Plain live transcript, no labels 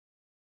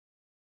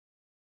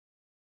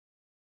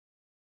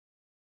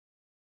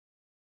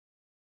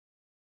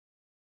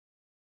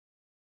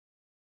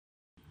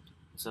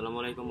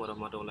Assalamualaikum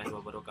warahmatullahi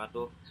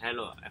wabarakatuh.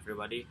 Hello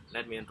everybody,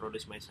 let me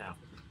introduce myself.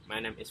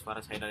 My name is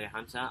Farras Haidar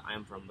Raihantsa. I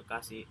am from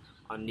Bekasi.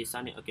 On this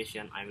sunny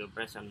occasion, I will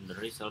present the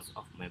results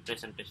of my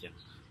presentation.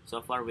 So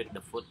far with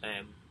the food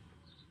time,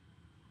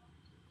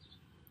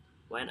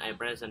 when I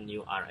present,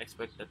 you are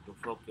expected to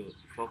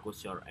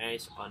focus your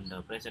eyes on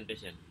the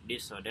presentation.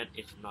 This so that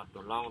it's not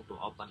too long to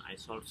open. I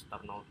shall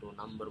start now to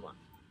number one.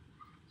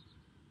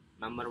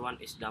 Number one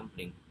is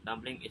dumpling.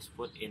 Dumpling is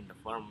food in the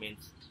form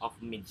of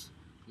mince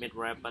meat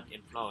wrapped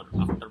in flour.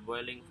 After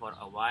boiling for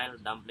a while,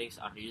 dumplings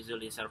are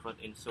usually served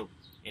in soup.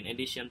 In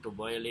addition to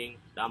boiling,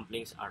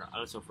 dumplings are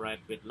also fried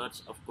with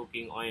lots of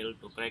cooking oil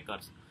to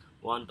crackers.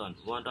 Wonton.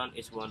 Wonton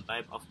is one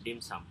type of dim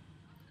sum.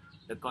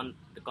 The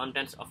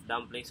contents of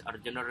dumplings are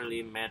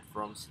generally made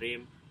from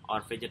shrimp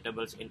or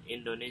vegetables in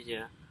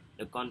Indonesia.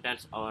 The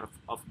contents of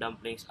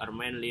dumplings are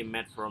mainly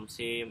made from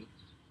shrimp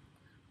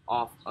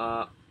of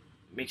a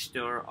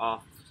mixture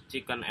of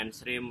chicken and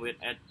shrimp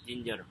with add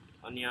ginger,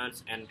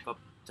 onions, and chopped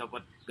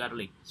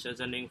garlic.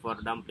 Seasoning for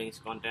dumplings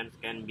content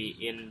can be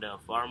in the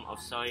form of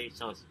soy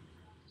sauce,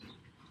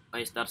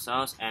 oyster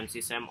sauce, and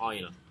sesame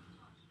oil.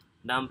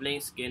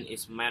 Dumpling skin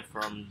is made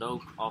from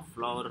dough of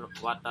flour,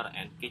 water,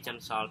 and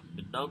kitchen salt.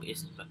 The dough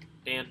is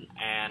thin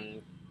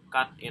and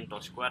cut into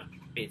square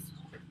pieces.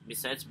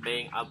 Besides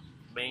being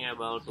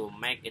able to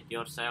make it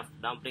yourself,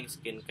 dumpling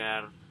skin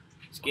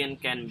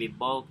can be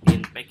bought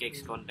in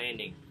packets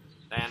containing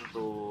 10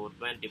 to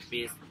 20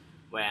 pieces.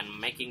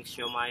 When making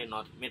siomai,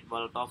 not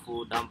meatball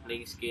tofu,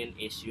 dumpling skin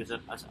is used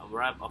as a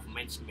wrap of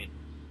minced meat.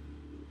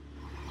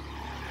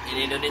 In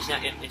Indonesia,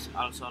 it is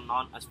also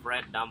known as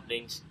fried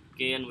dumplings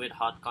skin with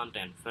hot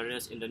content.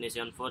 Various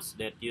Indonesian foods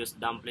that use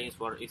dumplings,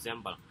 for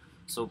example,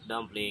 soup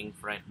dumpling,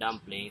 fried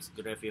dumplings,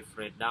 gravy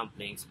fried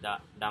dumplings,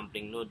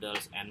 dumpling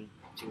noodles, and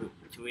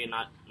chewy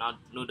nut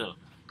noodle.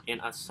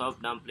 In a soup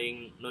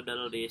dumpling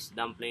noodle dish,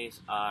 dumplings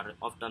are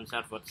often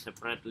served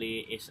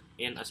separately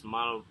in a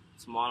small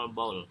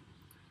bowl.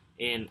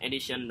 In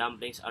addition,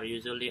 dumplings are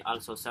usually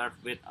also served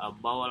with a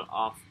bowl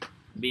of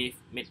beef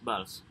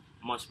meatballs.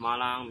 Most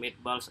Malang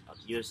meatballs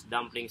use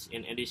dumplings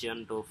in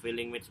addition to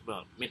filling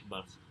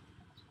meatballs.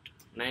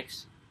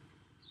 Next,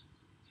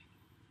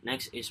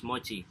 next is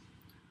mochi.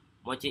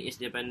 Mochi is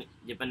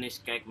Japanese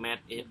cake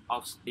made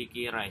of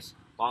sticky rice,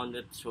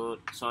 pounded so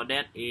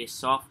that it is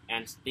soft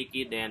and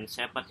sticky, then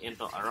shaped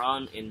into a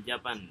round. In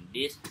Japan,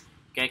 these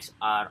cakes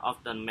are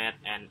often made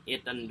and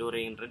eaten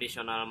during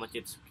traditional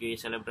mochitsuki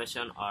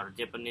celebration or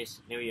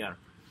Japanese New Year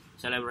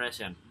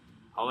celebration.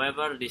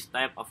 However, this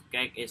type of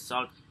cake is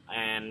sold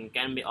and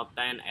can be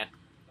obtained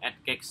at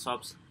cake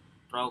shops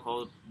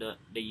throughout the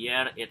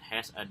year. It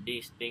has a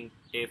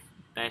distinctive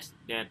taste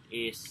that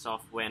is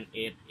soft when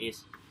it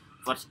is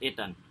first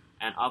eaten,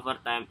 and over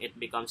time it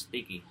becomes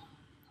sticky.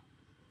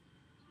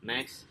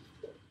 Next,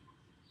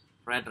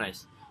 fried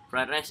rice.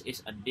 Fried rice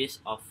is a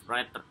dish of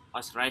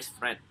rice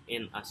fried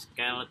in a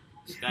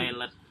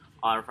skillet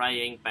or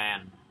frying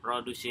pan,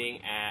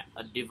 producing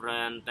a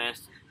different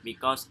taste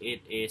because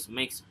it is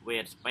mixed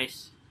with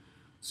spices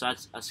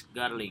such as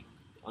garlic,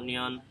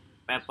 onion,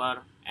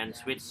 pepper, and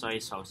sweet soy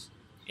sauce.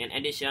 In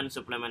addition,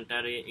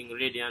 supplementary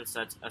ingredients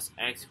such as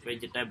eggs,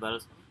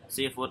 vegetables,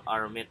 seafood,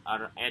 or meat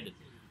are added.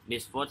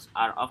 These foods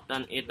are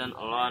often eaten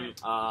alone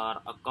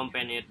or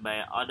accompanied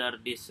by other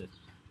dishes.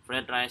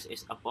 Fried rice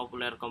is a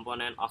popular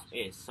component of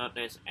East,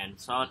 Southeast,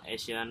 and South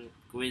Asian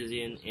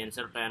cuisine in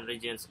certain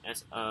regions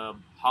as a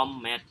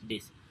homemade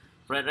dish.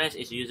 Fried rice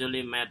is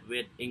usually made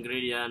with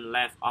ingredients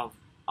left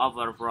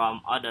over from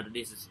other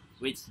dishes,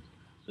 which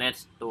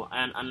leads to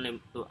an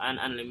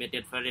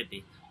unlimited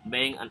variety,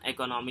 being an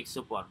economic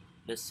support.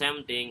 The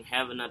same thing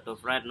happened to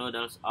fried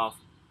noodles of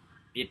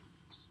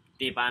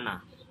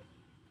Tipana.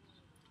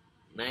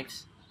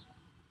 Next.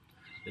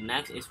 The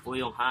next is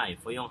Fuyong Hai.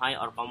 Fuyong Hai,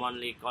 or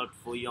commonly called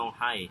Fuyong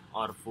Hai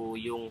or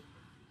Fuyong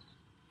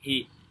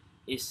He,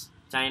 is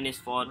Chinese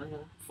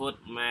food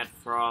made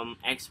from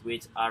eggs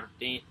which are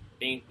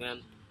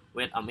thickened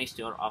with a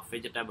mixture of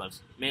vegetables,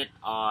 meat,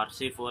 or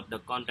seafood. The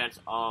contents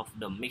of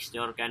the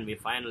mixture can be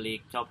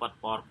finely chopped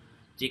pork,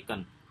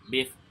 chicken,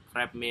 beef,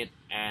 crab meat,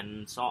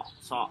 and so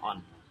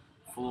on.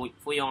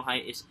 Fuyong Hai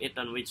is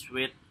eaten with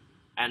sweet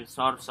and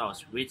sour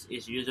sauce, which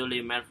is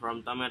usually made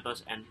from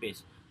tomatoes and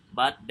fish.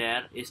 But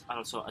there is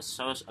also a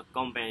sauce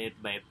accompanied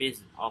by a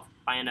piece of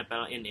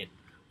pineapple in it.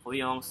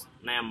 Fuyong's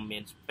name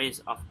means piece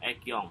of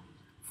egg yolk.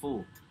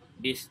 Fu.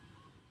 This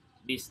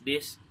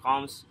dish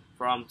comes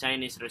from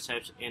Chinese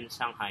recipes in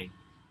Shanghai.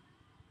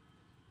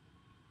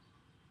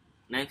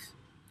 Next,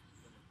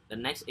 the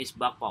next is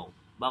bakpao.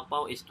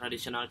 Bakpao is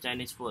traditional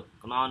Chinese food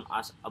known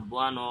as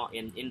abuano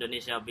in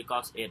Indonesia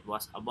because it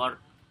was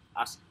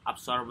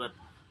absorbed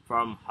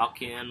from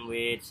Hokkien,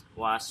 which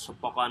was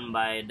spoken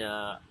by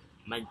the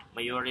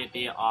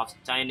majority of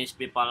Chinese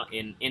people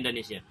in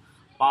Indonesia.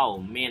 Pao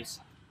means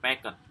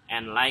packet,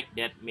 and like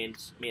that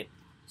means meat.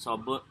 So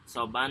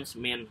buns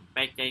mean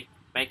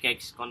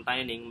packets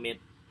containing meat.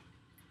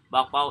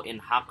 Bakpao in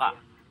Hakka,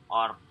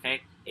 or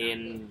cake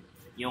in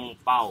Yung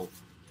Pao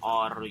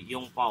or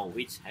Yung Pao,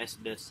 which has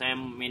the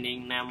same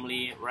meaning,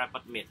 namely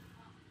wrapped meat.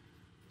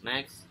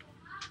 Next,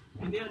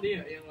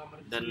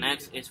 the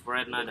next is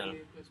fried noodle.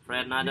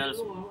 Fried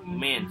noodles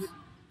means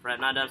fried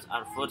noodles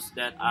are foods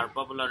that are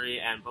popular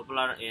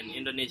in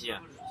Indonesia,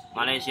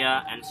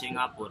 Malaysia, and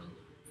Singapore.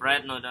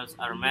 Fried noodles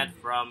are made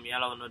from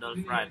yellow noodle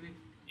fried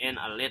in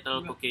a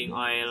little cooking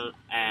oil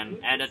and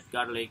added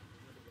garlic,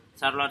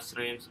 shallot,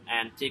 shrimps,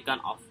 and chicken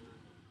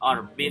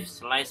or beef,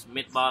 sliced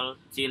meatball,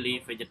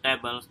 chili,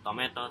 vegetables,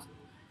 tomatoes,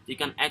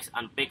 chicken, eggs,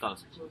 and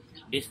pickles.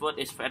 This food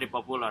is very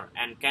popular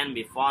and can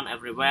be found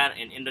everywhere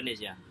in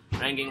Indonesia,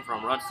 ranging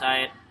from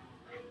roadside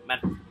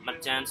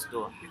merchants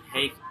to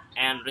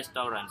high-end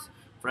restaurants.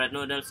 Fried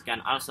noodles can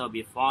also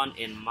be found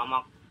in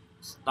mamak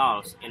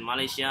stalls in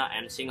Malaysia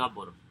and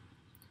Singapore.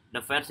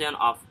 The version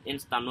of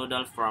instant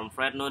noodles from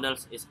fried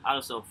noodles is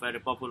also very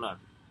popular,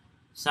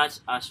 such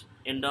as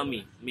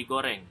Indomie, mie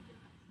goreng.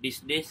 This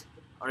dish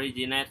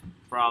originates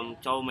from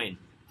chow mein,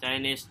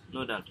 Chinese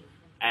noodles,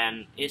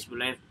 and is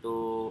believed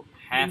to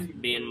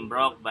have been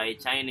brought by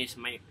Chinese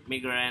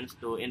migrants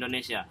to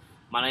Indonesia,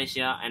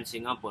 Malaysia, and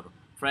Singapore.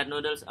 Fried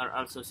noodles are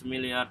also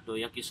similar to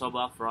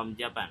yakisoba from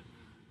Japan.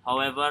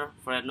 However,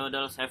 fried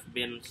noodles have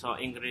been so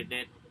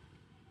integrated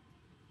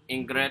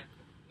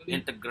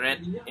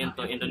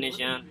into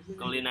Indonesian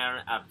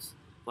culinary arts.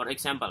 For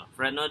example,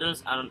 fried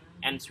noodles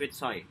and sweet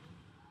soy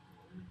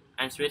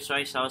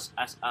sauce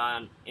as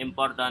an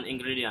important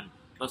ingredient.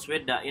 To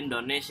sweet the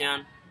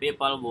Indonesian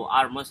people who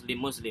are mostly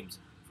Muslims,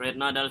 fried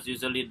noodles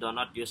usually do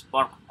not use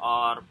pork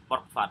or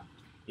pork fat.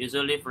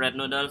 Usually, fried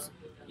noodles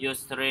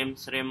use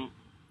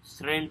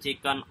shrimp,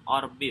 chicken,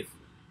 or beef.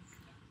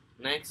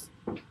 Next,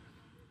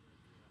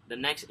 the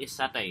next is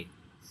satay.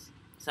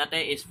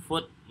 Satay is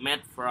food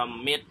made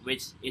from meat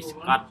which is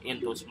cut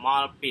into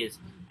small pieces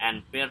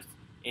and pierced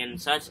in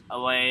such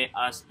a way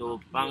as to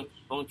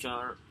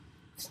puncture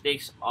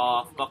sticks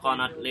of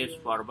coconut leaves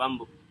for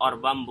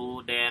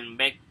bamboo, then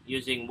baked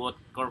using wood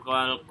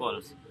charcoal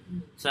coals.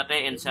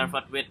 Satay is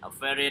served with a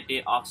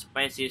variety of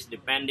spices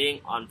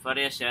depending on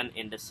variation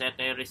in the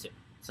satay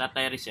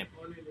recipe.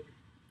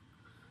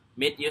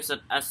 Meat used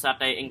as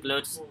satay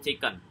includes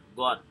chicken,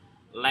 goat,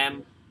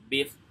 lamb,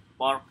 beef,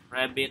 pork,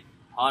 rabbit,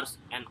 horse,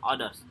 and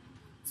others.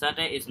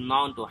 Satay is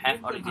known to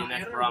have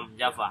originated from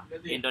Java,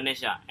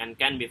 Indonesia, and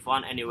can be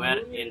found anywhere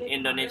in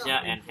Indonesia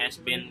and has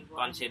been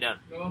considered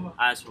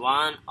as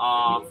one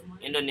of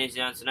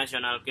Indonesia's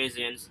national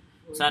cuisines.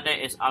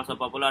 Satay is also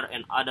popular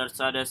in other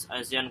Southeast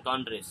Asian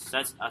countries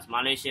such as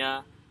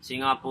Malaysia,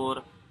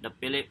 Singapore, the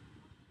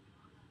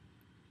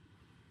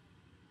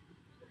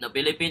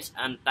Philippines,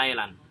 and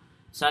Thailand.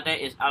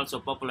 Satay is also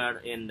popular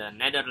in the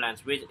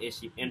Netherlands, which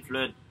is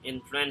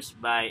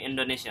influenced by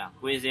Indonesia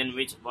cuisine,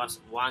 which was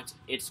once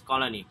its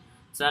colony.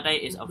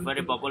 Satay is a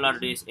very popular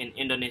dish in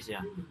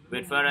Indonesia,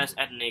 with various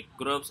ethnic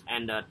groups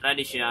and the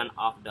tradition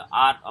of the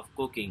art of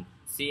cooking.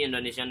 See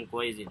Indonesian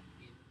cuisine.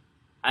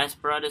 Has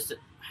produced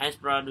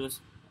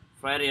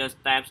various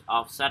types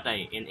of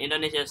satay. In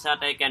Indonesia,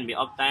 satay can be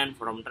obtained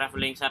from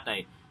traveling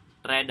satay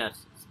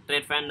traders,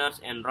 street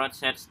vendors, and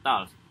roadside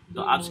stalls to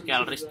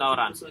upscale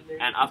restaurants,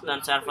 and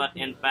often served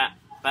in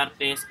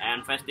parties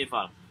and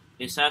festivals.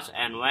 Recipes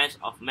and ways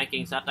of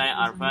making satay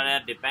are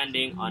varied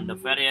depending on the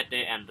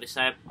variety and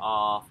recipe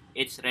of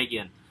each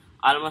region.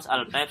 Almost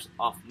all types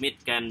of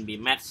meat can be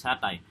made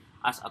satay.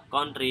 As a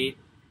country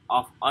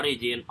of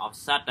origin of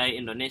satay,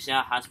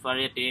 Indonesia has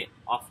variety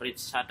of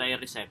rich satay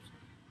recipes.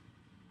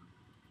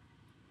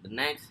 The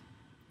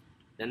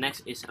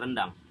next is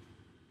rendang.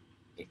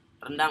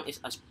 Rendang is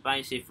a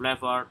spicy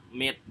flavored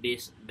meat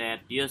dish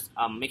that uses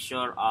a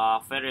mixture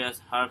of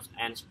various herbs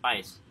and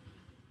spices.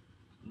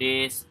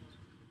 This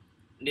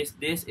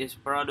dish is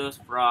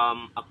produced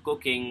from a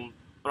cooking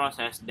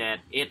process that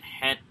it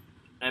had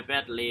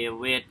rapidly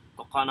with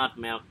coconut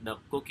milk. The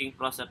cooking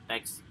process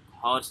takes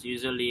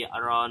usually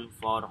around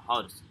 4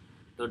 hours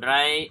to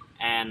dry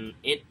and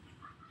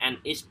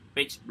is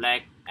pitch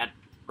black at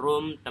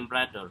room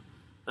temperature.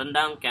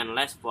 Rendang can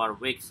last for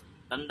weeks.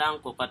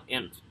 Rendang cooked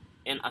in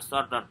a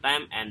shorter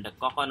time and the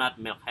coconut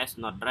milk has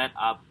not dried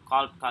up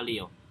called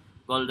kalio.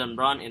 Golden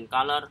brown in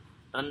color,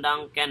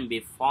 rendang can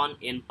be found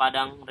in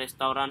Padang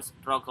restaurants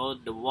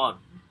throughout the world.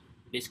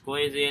 This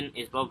cuisine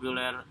is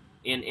popular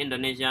in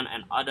Indonesian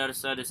and other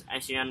Southeast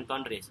Asian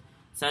countries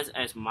such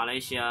as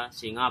Malaysia,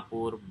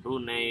 Singapore,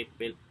 Brunei,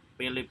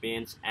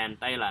 Philippines, and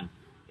Thailand.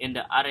 In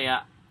the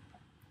area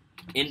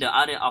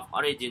of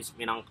origin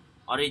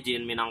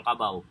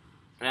Minangkabau,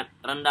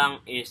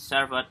 rendang is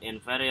served in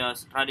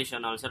various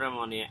traditional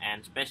ceremonies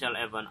and special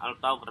events.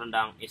 Although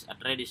rendang is a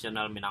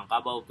traditional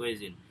Minangkabau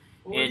cuisine,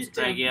 each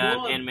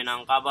region in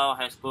Minangkabau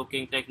has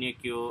cooking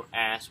techniques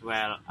as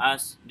well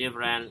as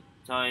different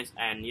choice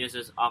and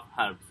uses of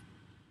herbs.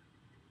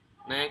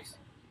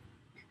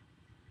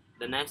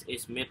 The next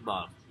is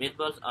meatballs.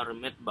 Meatballs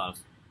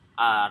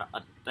are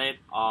a type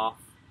of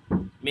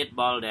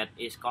meatball that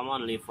is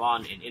commonly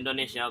found in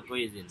Indonesia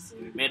cuisine.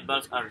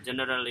 Meatballs are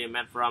generally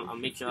made from a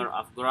mixture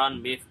of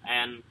ground beef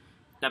and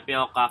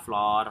tapioca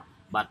flour,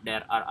 but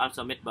there are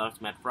also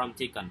meatballs made from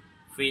chicken,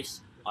 fish,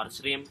 or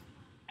shrimp,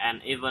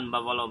 and even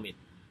buffalo meat.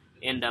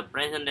 In the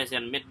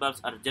presentation,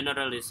 meatballs are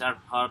generally served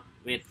hot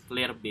with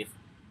clear beef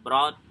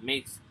broth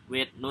mixed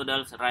with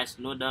noodles, rice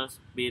noodles,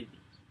 bean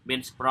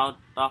sprout,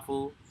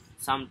 tofu,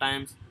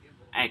 sometimes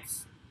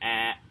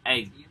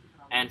egg,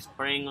 and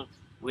sprinkled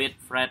with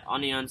fried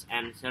onions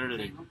and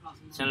celery.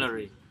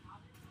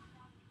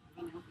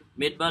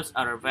 Meatballs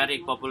are very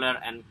popular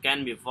and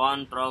can be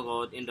found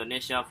throughout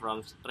Indonesia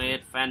from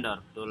street vendor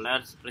to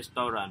large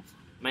restaurants.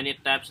 Many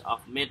types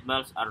of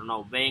meatballs are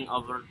now being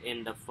offered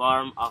in the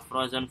form of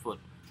frozen food,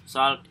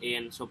 sold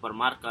in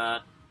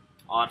supermarkets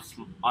or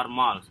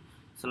malls.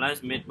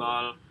 Sliced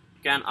meatball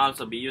can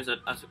also be used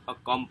as a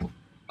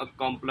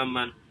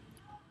complement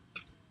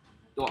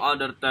to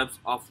other types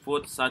of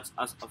food such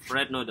as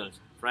fried noodles,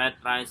 fried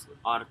rice,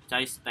 or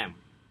chai stem.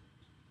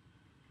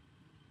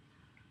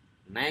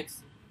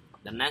 Next,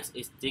 the next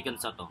is chicken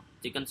soto.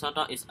 Chicken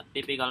soto is a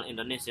typical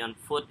Indonesian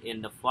food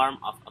in the form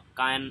of a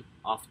kind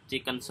of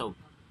chicken soup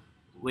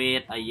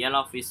with a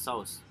yellowish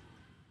sauce.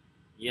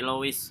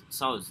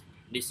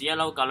 This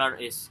yellow color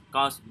is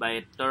caused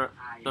by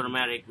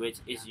turmeric, which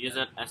is used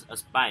as a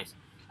spice.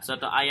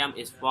 Soto ayam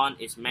is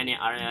found in many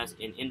areas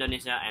in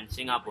Indonesia and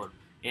Singapore.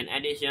 In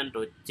addition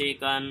to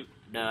chicken,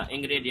 the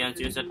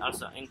ingredients used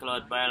also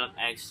include boiled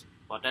eggs,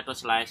 potato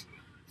slices,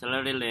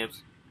 celery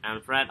leaves,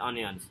 and fried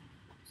onions.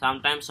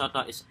 Sometimes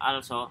soto is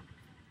also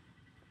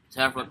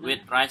served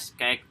with rice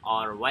cake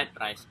or white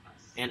rice.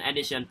 In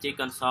addition,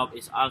 chicken soup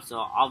is also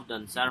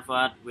often served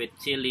with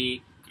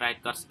chili,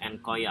 crackers,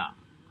 and koya,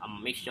 a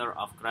mixture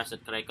of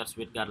crushed crackers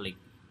with garlic.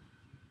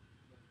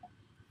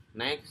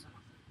 Next,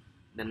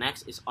 the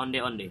next is onde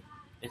onde.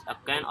 It's a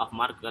kind of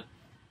market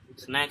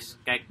snacks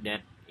cake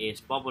that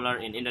is popular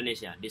in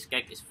Indonesia. This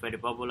cake is very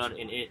popular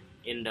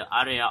in the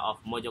area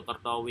of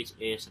Mojokerto, which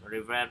is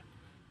referred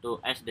to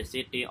as the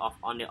city of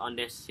onde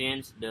onde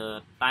since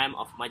the time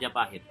of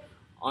Majapahit.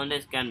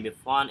 Ondes can be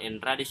found in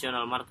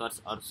traditional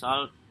markets or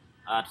sold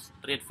at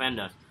street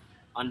vendors.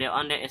 Onde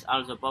onde is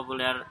also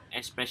popular,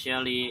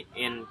 especially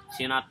in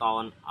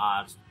Chinatown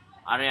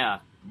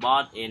area,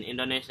 both in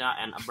Indonesia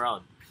and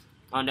abroad.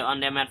 Onde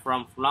onde made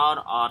from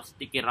flour or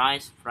sticky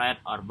rice, fried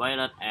or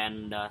boiled,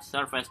 and the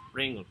surface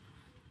sprinkled,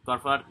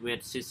 covered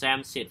with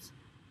sesame seeds.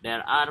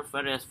 There are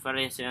various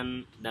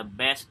variations, the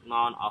best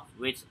known of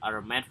which are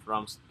made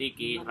from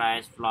sticky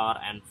rice flour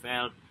and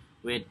filled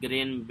with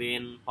green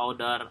bean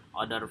powder.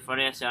 Other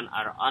variations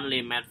are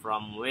only made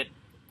from wheat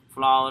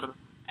flour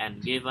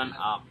and given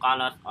a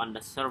color on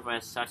the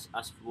surface such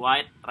as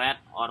white, red,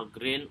 or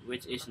green,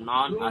 which is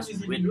known as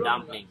wheat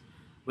dumplings,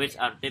 which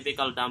are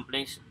typical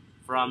dumplings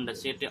from the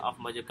city of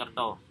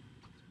Mojokerto.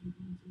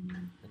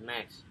 The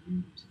next.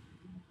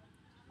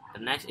 The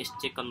next is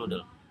chicken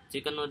noodle.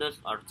 Chicken noodles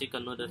or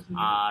chicken noodles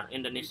are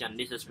Indonesian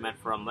dishes made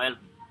from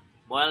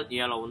boiled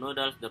yellow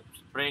noodles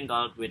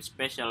sprinkled with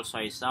special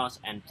soy sauce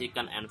and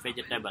chicken and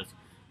vegetables.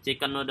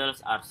 Chicken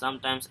noodles are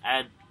sometimes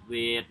added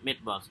with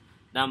meatballs,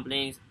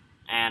 dumplings,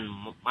 and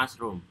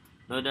mushroom.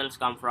 Noodles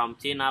come from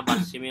China,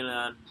 but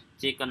similar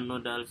chicken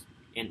noodles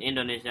in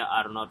Indonesia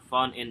are not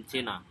found in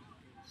China.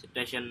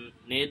 Citation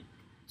need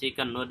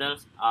chicken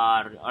noodles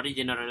are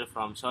originally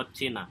from South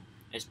China,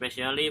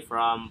 especially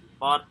from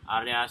port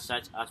areas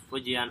such as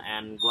Fujian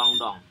and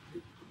Guangdong.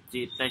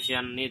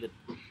 Citation needed.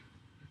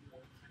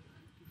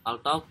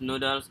 Although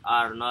noodles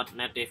are not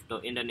native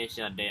to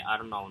Indonesia, they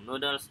are now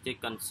noodles.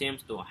 Chicken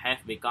seems to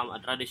have become a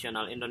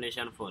traditional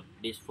Indonesian food.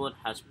 This food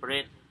has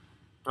spread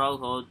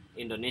throughout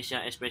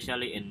Indonesia,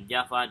 especially in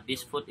Java.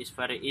 This food is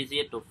very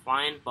easy to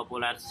find.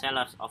 Popular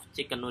sellers of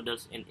chicken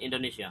noodles in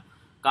Indonesia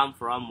come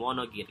from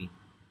Wonogiri.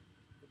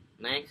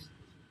 Next,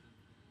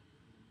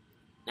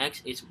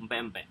 next is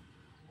empe-empe.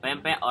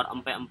 Pempek or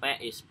empe-empe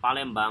is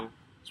Palembang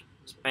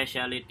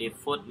specialty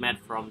food made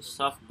from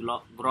soft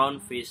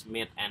ground fish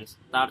meat and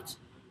starch,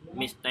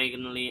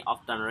 mistakenly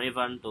often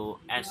referred to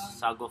as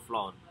sago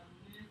flour,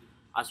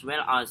 as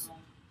well as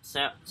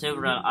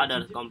several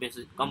other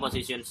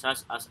compositions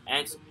such as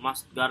eggs,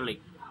 mashed garlic,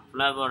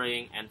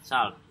 flavoring, and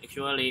salt.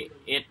 Actually,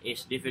 it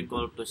is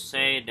difficult to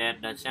say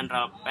that the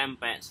central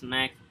pempek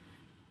snacks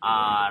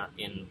are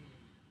in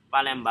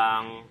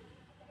Palembang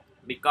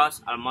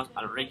because almost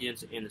all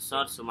regions in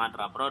South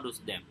Sumatra produce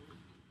them.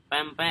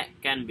 Pempek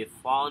can be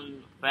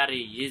found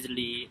very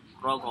easily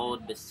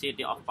throughout the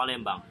city of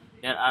Palembang.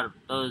 There are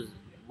those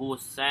who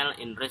sell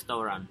in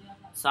restaurants.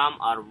 Some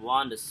are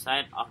on the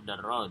side of the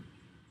road,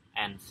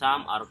 and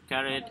some are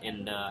carried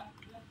in the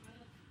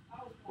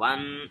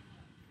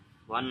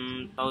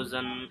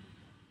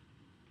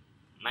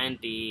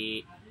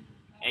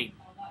 1098.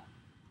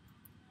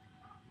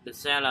 The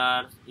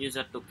sellers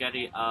used to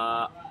carry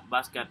a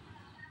basket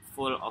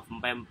full of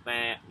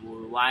pempek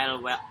while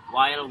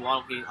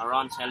walking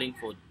around selling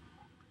food.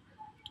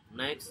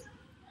 Next,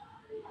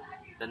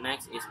 the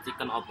next is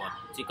chicken opor.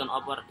 Chicken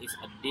opor is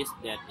a dish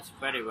that is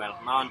very well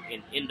known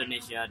in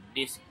Indonesia.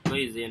 This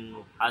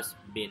cuisine has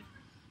been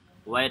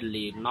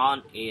widely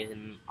known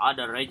in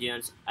other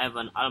regions,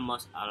 even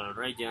almost all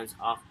regions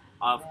of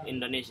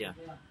Indonesia.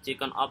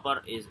 Chicken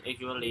opor is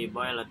actually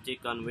boiled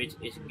chicken which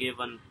is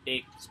given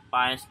thick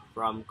spice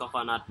from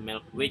coconut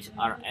milk which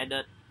are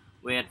added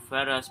with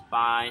various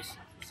spices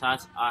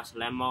such as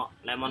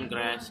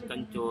lemongrass,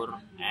 kencur,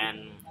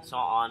 and so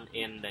on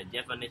in the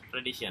Japanese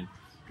tradition.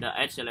 The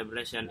Eid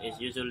celebration is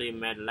usually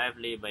made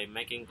lively by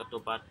making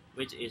ketupat,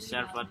 which is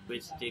served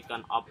with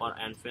chicken opor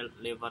and filled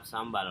liver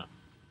sambal.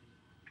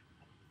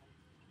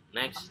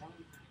 Next,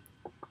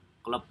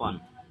 klepon.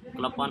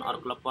 Klepon or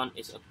klepon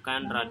is a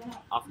kind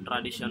of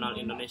traditional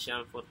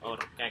Indonesian food or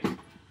cake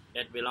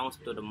that belongs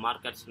to the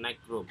market snack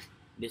group.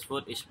 This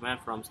food is made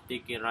from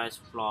sticky rice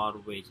flour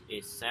which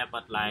is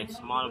shaped like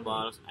small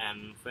balls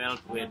and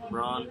filled with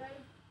brown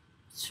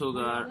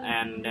sugar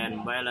and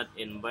then boiled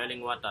in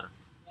boiling water.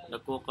 The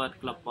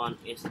cooked klepon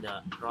is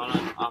the rolled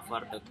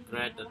over the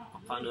grated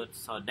coconut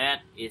so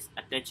that is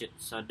attached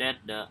so that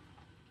the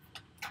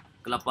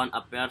klepon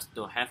appears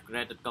to have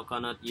grated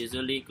coconut.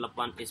 Usually,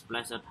 klepon is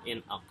placed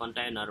in a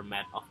container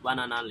made of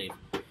banana leaf.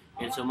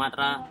 In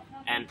Sumatra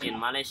and in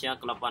Malaysia,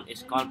 klepon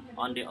is called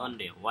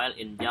onde-onde, while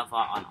in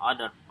Java and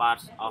other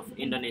parts of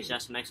Indonesia,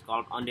 snacks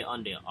called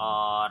onde-onde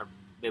or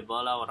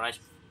bebola rice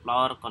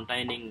flour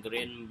containing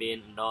green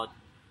bean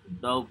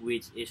dough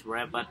which is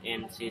wrapped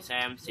in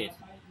sesame seeds.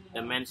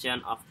 The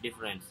mention of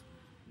difference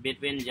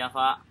between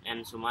Java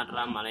and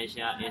Sumatra,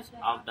 Malaysia is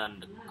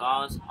often the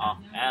cause of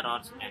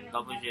errors and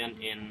confusion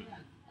in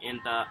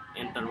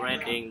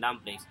interpreting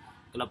dumplings.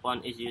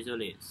 Klepon is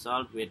usually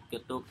sold with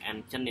ketuk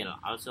and cenil,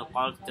 also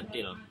called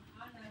cetil.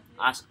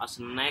 As a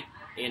snack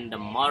in the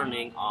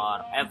morning or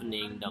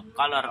evening, the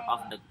color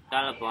of the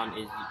klepon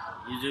is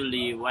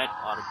usually white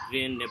or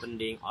green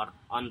depending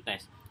on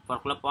taste. For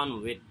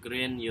klepon with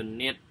green, you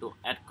need to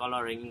add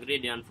coloring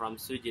ingredient from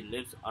suji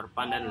leaves or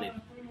pandan leaf.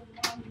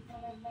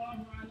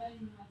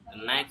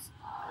 Next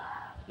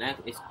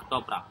is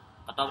ketoprak.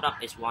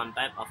 Ketoprak is one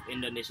type of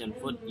Indonesian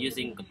food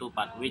using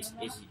ketupat, which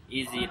is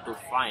easy to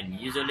find.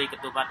 Usually,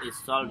 ketupat is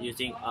sold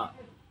using a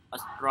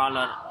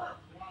stroller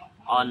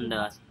on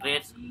the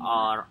streets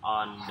or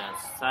on the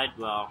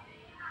sidewalk.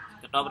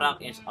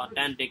 Ketoprak is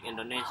authentic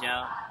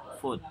Indonesia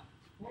food.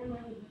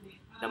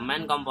 The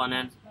main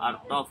components are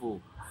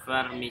tofu,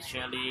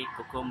 vermicelli,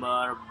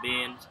 cucumber,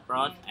 beans,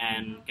 sprout,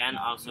 and can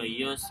also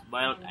use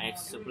boiled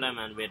eggs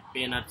supplement with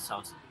peanut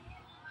sauce,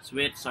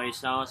 sweet soy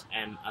sauce,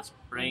 and a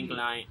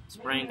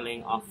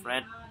sprinkling of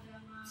red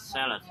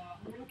salad.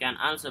 Can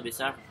also be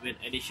served with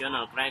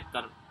additional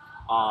cracker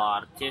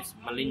or cheese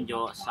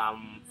melinjo.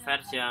 Some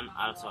versions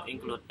also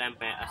include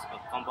tempe as a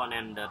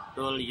component. The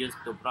tool used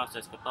to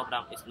process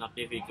ketoprak is not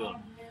difficult.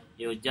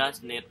 You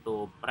just need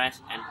to press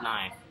and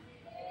knife.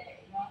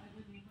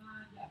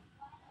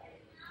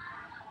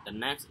 The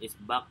next is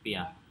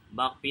bakpia.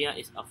 Bakpia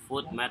is a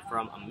food made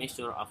from a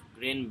mixture of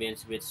green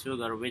beans with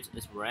sugar which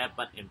is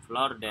wrapped in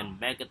flour then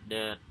baked.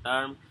 The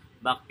term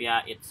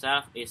bakpia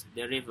itself is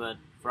derived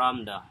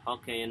from the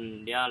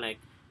Hokkien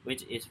dialect,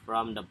 which is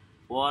from the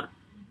word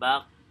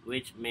bak,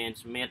 which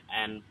means meat,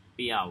 and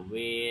pia,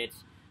 which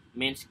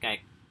means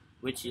cake,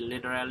 which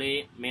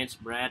literally means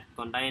bread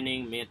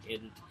containing meat.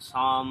 In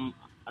some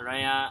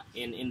area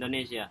in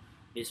Indonesia,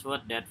 this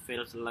food that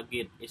feels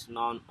legit is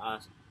known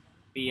as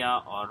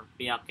pia or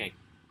pia cake.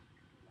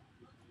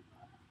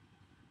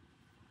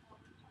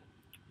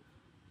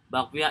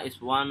 Bakpia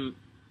is one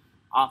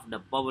of the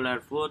popular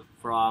food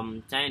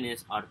from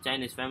Chinese or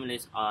Chinese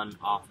families, and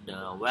of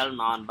the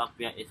well-known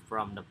bakpia is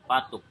from the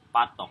Patok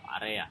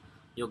area,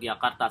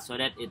 Yogyakarta, so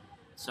that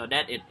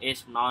it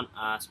is known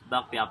as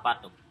bakpia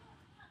Patok.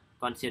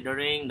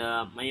 Considering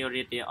the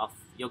majority of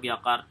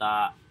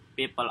Yogyakarta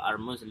people are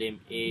Muslim,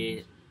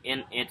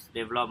 in its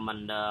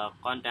development, the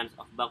contents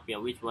of bakpia,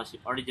 which was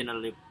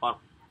originally pork,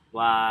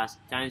 was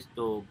changed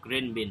to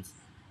green beans.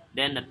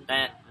 Then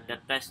the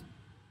taste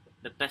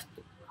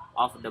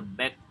of the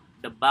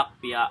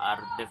bakpia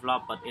are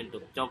developed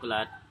into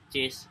chocolate,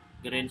 cheese,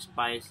 green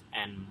spice,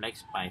 and black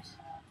spice.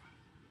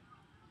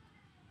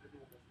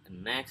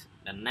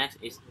 The next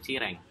is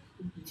cireng.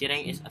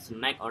 Cireng is a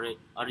snack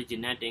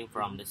originating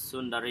from the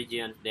Sunda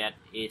region that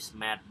is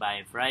made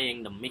by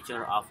frying the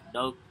mixture of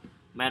dough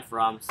made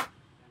from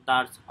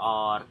starch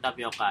or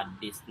tapioca.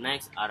 These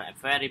snacks are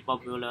very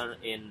popular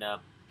in the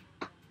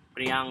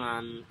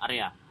Priangan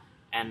area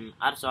and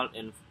are sold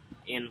in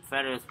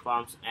various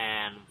forms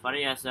and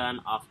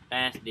variations of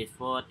taste. This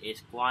food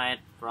is quite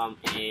from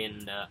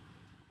in the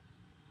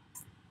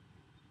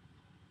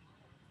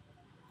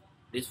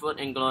This food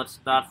includes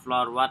starch,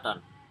 flour,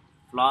 water.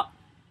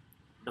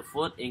 The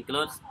food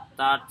includes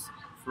starch,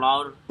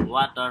 flour,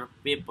 water,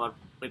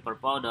 pepper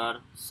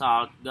powder,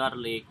 salt,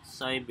 garlic,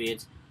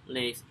 soybeans,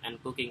 leeks, and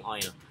cooking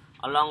oil.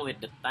 Along with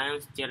the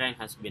times, cireng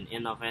has been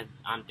innovated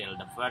until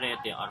the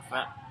variety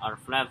or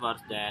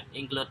flavors that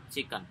include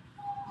chicken,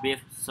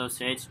 beef,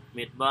 sausage,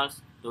 meatballs,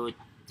 to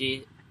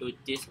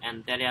cheese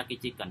and teriyaki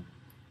chicken.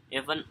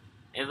 Even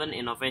even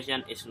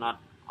innovation is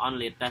not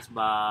only taste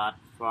but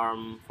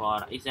from,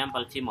 for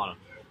example, cimol.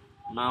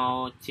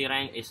 Now,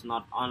 cireng is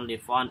not only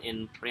found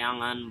in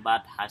Priangan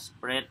but has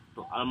spread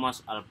to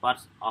almost all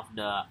parts of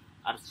the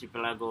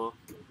archipelago.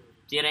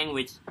 Cireng,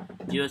 which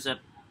used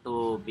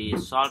to be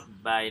sold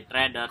by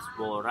traders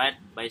who ride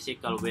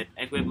bicycle with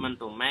equipment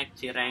to make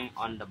cireng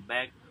on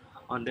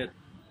the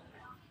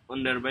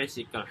on their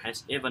bicycle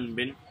has even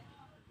been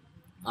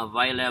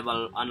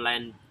available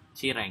online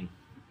cireng.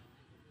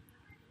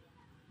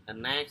 The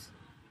next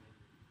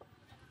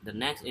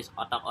is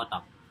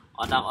otak-otak.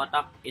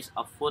 Otak-otak is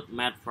a food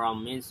made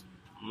from minced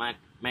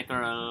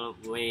mackerel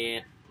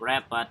with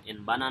wrapped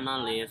in banana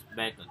leaves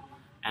baked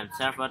and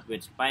served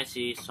with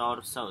spicy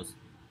sour sauce.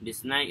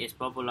 This snack is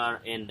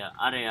popular in the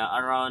area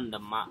around the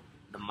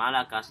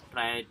Malacca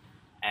Strait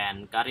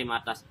and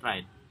Karimata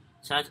Strait,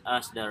 such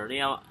as the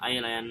Riau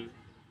Island,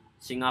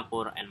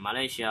 Singapore, and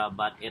Malaysia,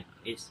 but it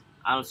is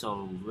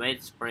also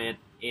widespread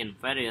in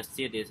various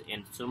cities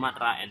in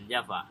Sumatra and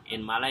Java.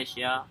 In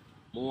Malaysia,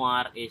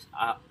 Muar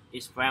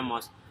is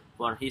famous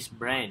for his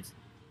brains.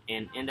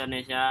 In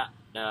Indonesia,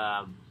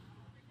 the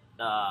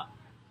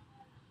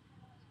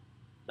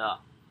the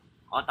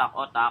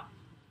otak-otak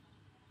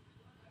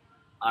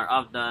are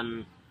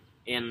often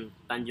in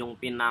Tanjung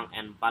Pinang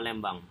and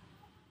Palembang.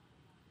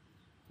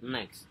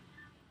 Next,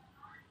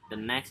 the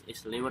next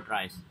is liwet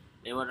rice.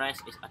 Liwet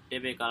rice is a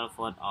typical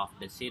food of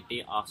the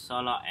city of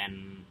Solo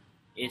and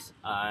is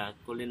a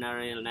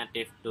culinary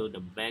native to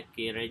the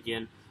Beki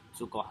region,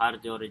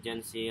 Sukoharjo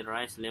Regency.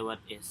 Rice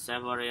liwet is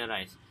savory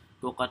rice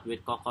cooked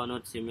with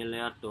coconut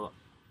similar to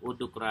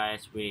uduk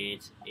rice,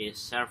 which is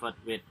served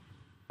with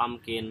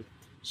pumpkin,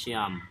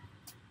 siam,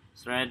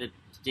 shredded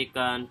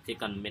chicken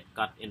meat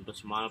cut into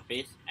small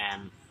pieces,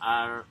 and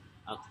are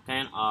a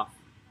kind of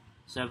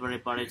savory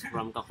porridge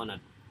from coconut.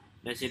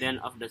 Residents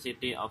of the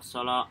city of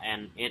Solo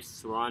and its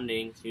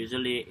surroundings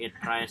usually eat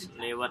rice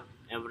liwet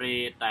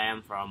every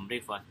time from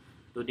breakfast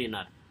to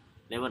dinner.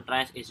 Liwet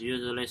rice is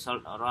usually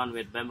sold around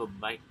with bamboo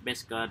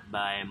basket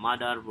by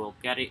mother who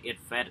carry it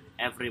fed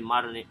every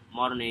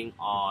morning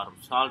or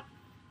sold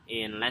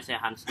in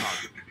lesehan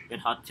stalls with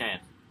hot chairs.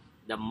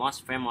 The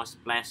most famous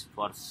place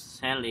for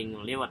selling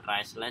liwet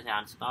rice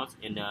lesehan stalls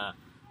in the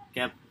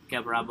Cape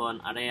Rabon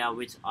area,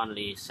 which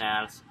only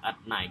sells at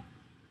night.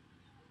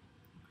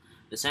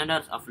 The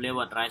centers of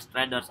liwet rice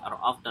traders are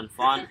often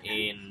found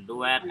in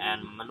Duet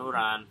and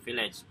Manuran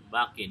village,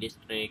 Baki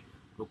district,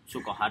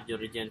 Sukoharjo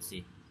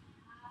Regency.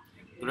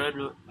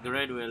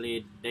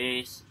 Gradually,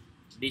 this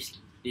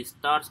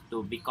starts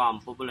to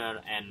become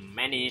popular, and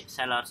many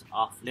sellers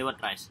of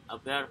liwet rice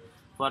appear.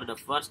 For the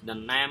first, the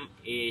name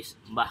is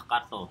Mbah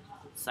Karto,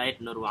 said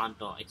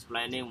Nurwanto,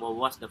 explaining who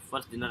was the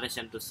first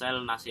generation to sell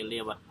nasi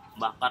liwet.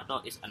 Mbah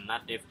Karto is a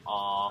native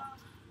of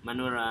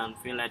Manuran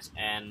village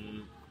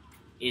and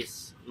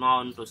is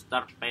known to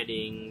start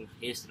feeding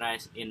his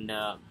rice in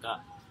the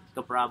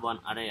Keprabon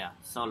area,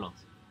 Solo.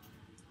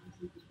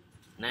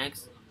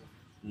 Next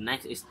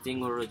is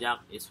tingur rujak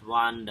is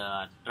one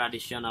the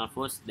traditional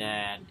foods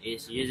that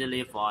is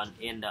usually found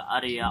in the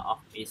area of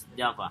East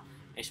Java,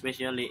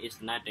 especially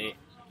its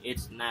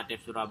native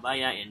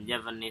Surabaya. In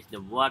Javanese, the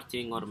word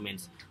tingur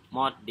means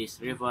mouth. This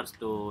refers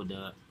to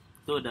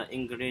the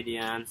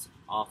ingredients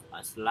of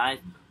a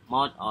sliced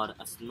mouth or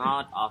a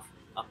snout of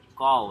a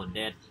cow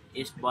that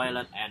is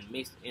boiled and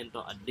mixed into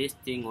a dish.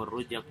 Tingur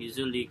rujak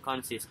usually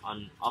consists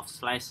of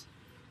slices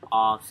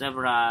of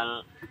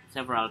several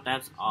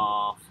types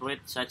of fruit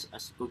such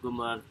as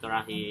cucumber,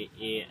 kerahi,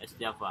 East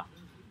Java,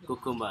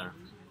 cucumber,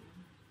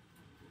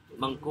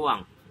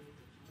 bengkuang,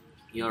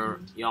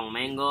 young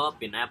mango,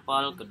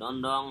 pineapple,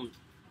 kedondong,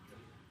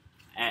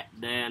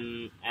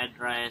 then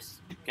address,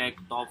 cake,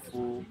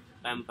 tofu,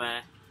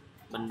 tempe,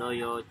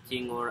 bendoyo,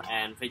 cingur,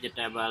 and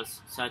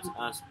vegetables such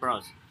as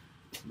sprouts,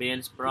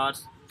 beans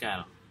sprouts,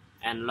 kale,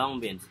 and long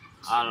beans.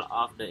 All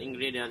of the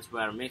ingredients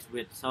were mixed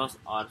with sauce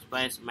or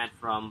spice made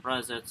from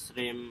processed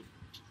shrimp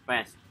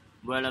paste,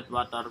 boiled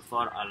water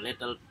for a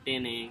little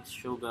thinning,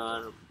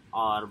 sugar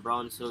or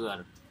brown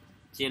sugar,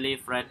 chili,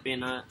 fried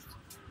peanuts,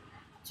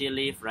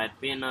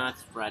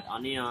 fried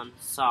onion,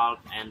 salt,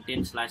 and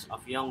thin slice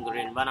of young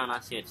green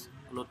banana seeds,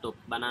 klutuk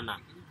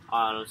banana.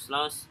 All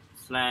sauce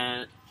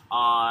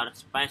or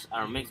spice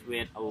are mixed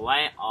with a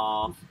way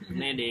of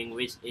kneading,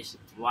 which is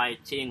why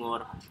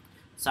cingur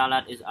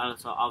salad is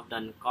also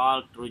often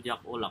called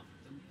rujak ulek.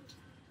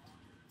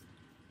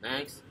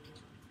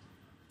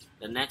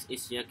 The next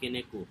is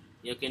yakiniku.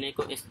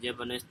 Yakiniku is a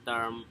Japanese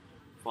term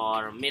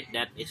for meat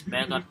that is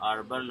baked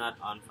or burned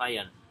on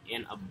fire.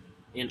 In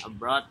a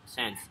broad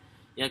sense,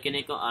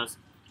 yakiniku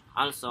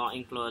also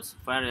includes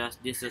various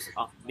dishes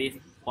of beef,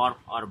 pork,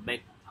 or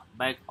baked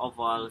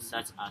offal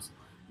such as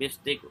beef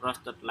steak,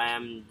 roasted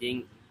lamb,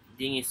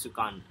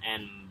 jingisukan,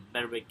 and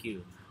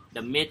barbecue.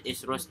 The meat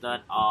is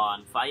roasted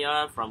on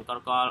fire from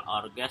charcoal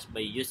or gas by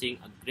using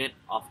a grit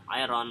of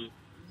iron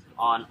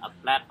on a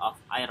plate of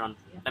iron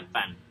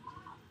pan.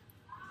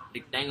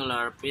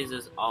 Rectangular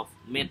pieces of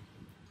meat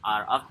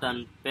are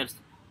often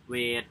pierced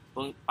with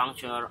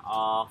puncture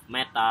of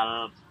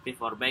metal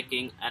before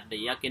baking. At the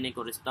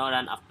yakiniku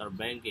restaurant, after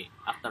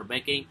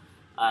baking,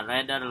 a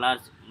rather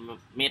large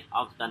meat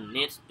often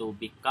needs to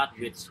be cut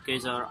with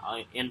scissors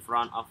in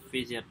front of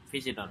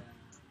visitor.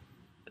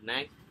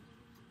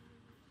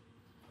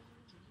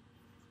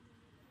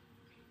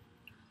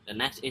 The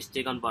next is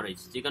chicken porridge.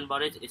 Chicken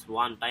porridge is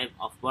one type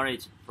of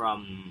porridge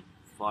from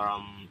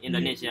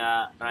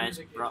Indonesia. Rice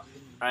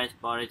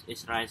porridge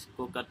is rice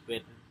cooked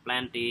with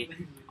plenty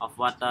of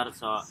water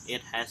so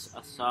it has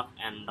a soft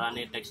and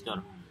runny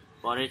texture.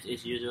 Porridge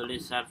is usually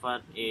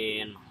served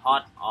in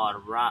hot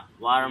or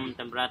warm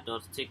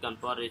temperatures. Chicken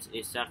porridge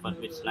is served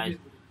with sliced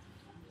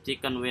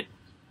chicken with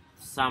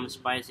some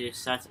spices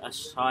such as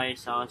soy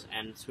sauce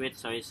and sweet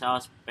soy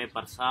sauce,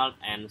 pepper, salt,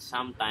 and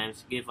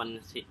sometimes given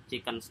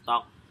chicken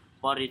stock.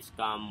 Porridge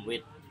come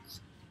with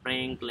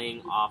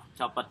sprinkling of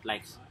chopped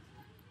legs,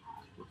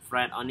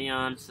 fried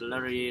onion,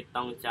 celery,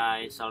 tong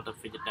chai, salted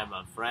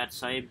vegetable, fried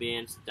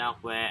soybeans,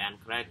 chakwe,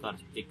 and crackers.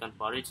 Chicken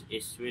porridge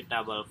is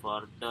suitable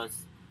for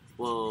those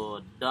who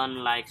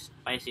don't like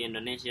spicy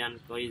Indonesian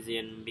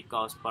cuisine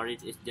because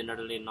porridge is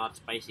generally not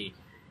spicy.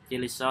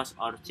 Chili sauce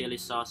or chili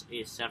sauce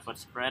is served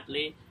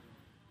separately.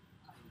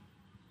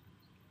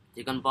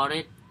 Chicken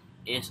porridge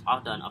is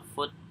often a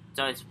food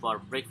choice for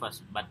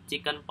breakfast, but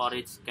chicken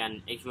porridge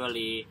can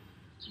actually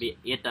be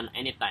eaten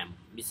anytime.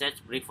 Besides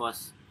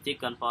breakfast,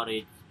 chicken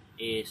porridge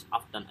is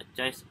often a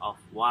choice of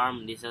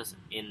warm dishes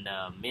in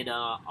the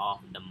middle of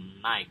the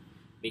night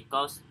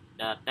because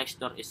the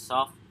texture is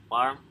soft,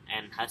 warm,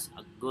 and has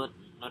a good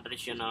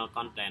nutritional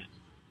content.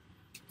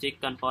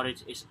 Chicken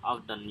porridge is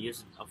often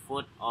used as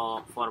food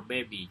for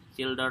baby,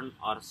 children,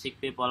 or sick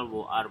people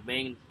who are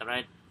being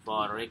treated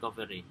for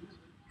recovery.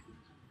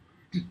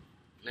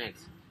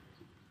 Next,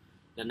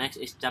 the next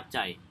is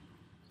chapchai.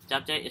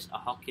 Chapchai is a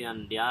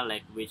Hokkien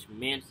dialect which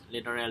means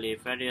literally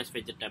various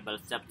vegetables.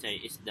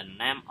 Chapchai is the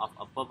name of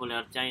a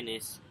popular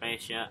Chinese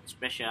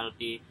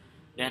specialty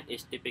that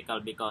is typical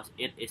because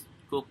it is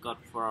cooked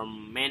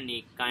from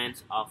many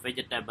kinds of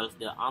vegetables.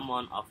 The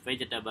amount of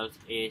vegetables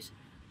is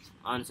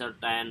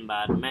uncertain,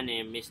 but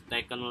many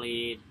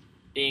mistakenly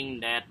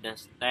think that the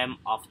stem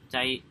of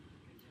chai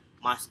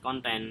must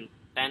contain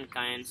 10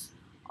 kinds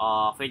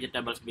of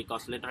vegetables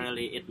because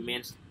literally it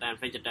means 10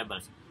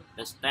 vegetables.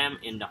 The stem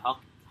in the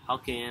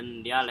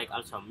Hokkien dialect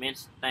also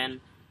means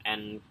 10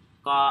 and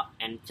ka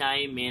and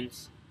chai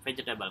means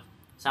vegetable.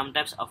 Some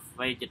types of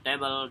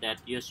vegetable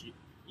that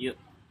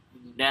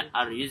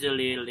are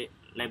usually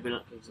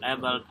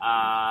labeled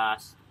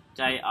as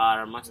chai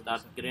are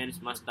mustard greens,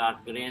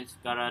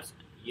 carrots,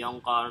 young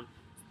corn,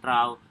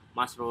 straw,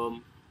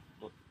 mushroom,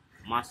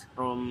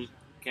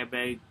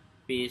 cabbage,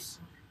 peas,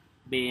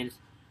 beans,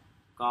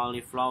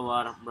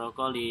 cauliflower,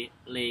 broccoli,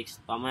 leeks,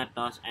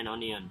 tomatoes, and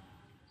onion.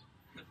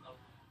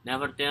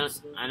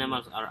 Nevertheless,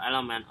 animals or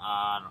elements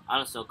are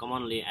also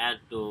commonly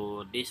added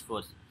to these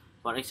foods.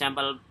 For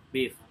example,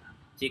 beef,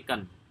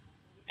 chicken,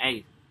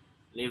 egg,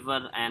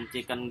 liver, and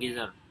chicken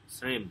gizzard,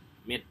 shrimp,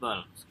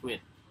 meatball, squid.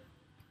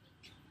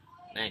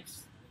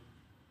 Next,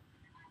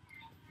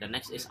 the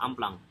next is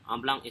amplang.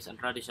 Amplang is a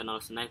traditional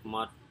snack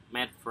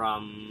made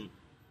from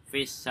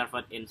fish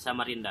served in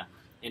Samarinda,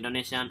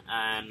 Indonesia,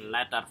 and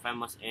later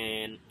famous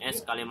in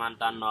East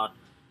Kalimantan, North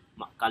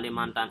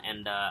Kalimantan,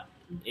 and the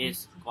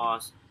east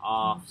coast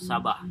of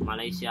Sabah,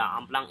 Malaysia.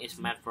 Amplang is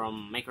made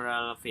from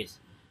mackerel fish,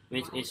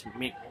 which is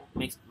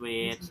mixed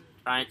with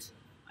rice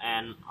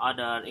and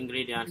other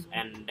ingredients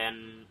and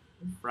then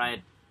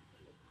fried.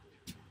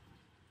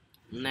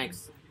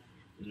 Next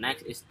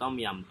is tom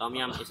yum. Tom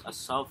yum is a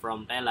soup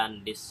from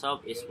Thailand. This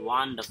soup is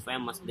one of the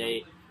famous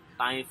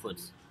Thai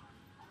foods.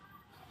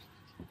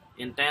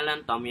 In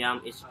Thailand, tom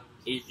yum is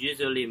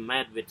usually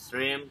made with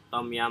shrimp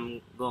tom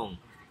yum goong,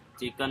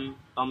 chicken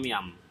tom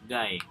yum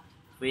gai,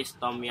 fish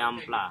tom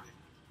yum pla,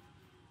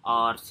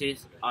 or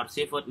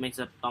seafood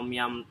mixed tom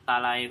yum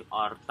talai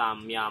or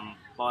tom yum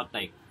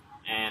potek,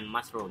 and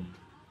mushroom.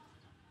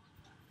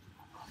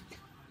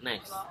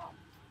 Next,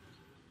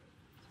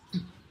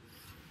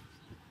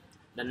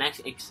 the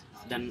next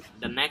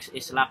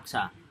is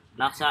laksa.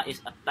 Laksa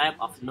is a type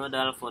of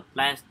noodle food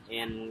placed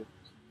in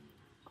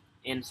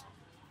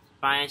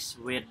spice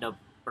with the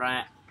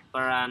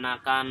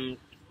Peranakan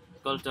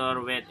culture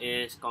which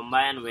is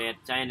combined with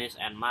Chinese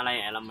and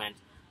Malay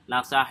elements.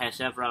 Laksa has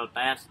several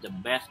types, the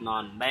best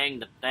known being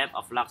the type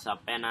of laksa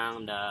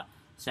penang. The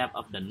shape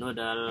of the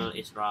noodle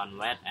is round,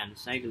 wet, and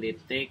slightly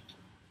thick.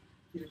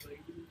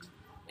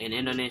 In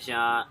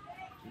Indonesia,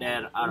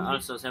 there are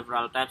also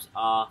several types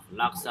of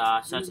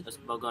laksa, such as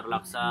Bogor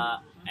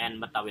laksa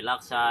and Betawi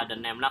laksa. The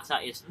name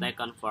laksa is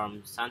taken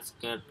from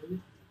Sanskrit,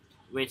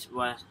 which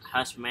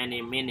has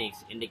many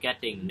meanings,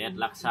 indicating that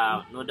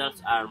laksa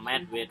noodles are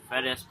made with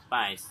various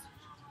spices.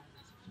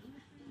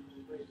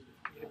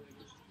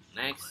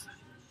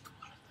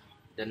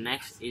 The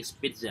next is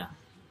pizza.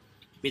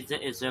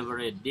 Pizza is a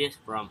very dish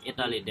from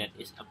Italy that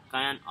is a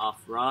kind of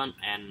round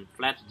and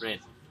flat bread,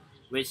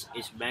 which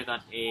is baked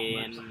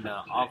in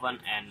the oven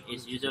and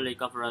is usually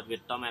covered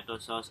with tomato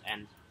sauce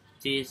and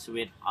cheese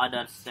with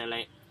other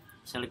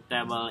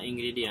selectable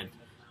ingredients.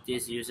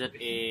 Cheese used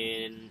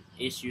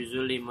is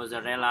usually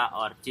mozzarella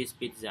or cheese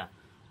pizza.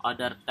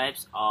 Other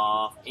types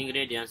of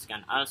ingredients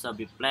can also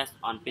be placed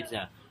on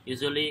pizza,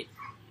 usually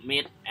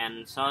meat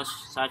and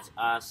sauce such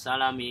as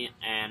salami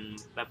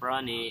and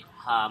pepperoni,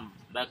 ham,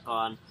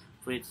 bacon,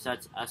 fruits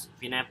such as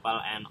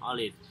pineapple and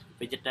olive,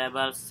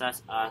 vegetables such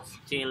as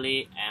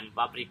chili and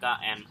paprika,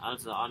 and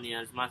also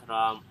onions,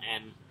 mushroom,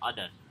 and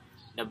others.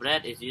 The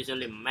bread is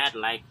usually made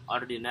like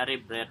ordinary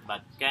bread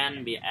but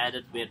can be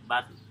added with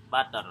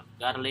butter,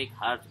 garlic,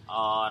 herbs,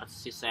 or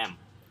sesame.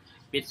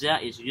 Pizza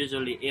is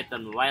usually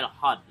eaten while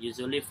hot,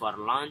 usually for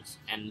lunch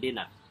and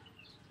dinner,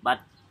 but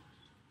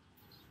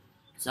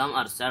some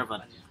are served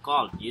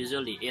cold,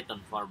 usually eaten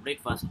for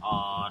breakfast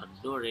or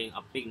during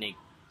a picnic.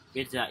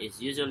 Pizza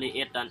is usually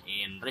eaten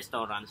in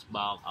restaurants,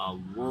 bars,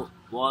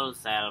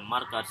 wholesale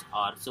markets,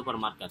 or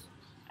supermarkets,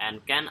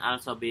 and can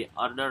also be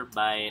ordered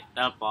by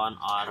telephone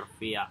or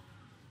via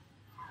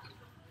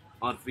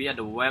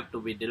the web to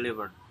be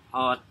delivered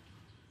hot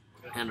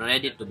and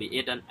ready to be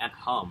eaten at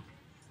home.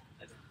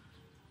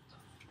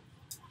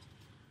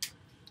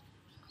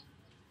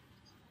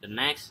 The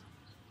next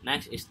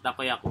is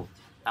takoyaki.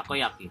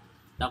 Takoyaki.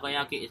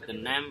 Takoyaki is the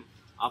name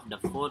of the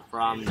food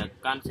from the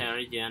Kansai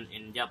region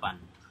in Japan,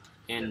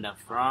 in the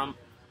form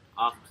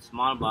of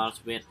small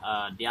balls with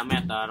a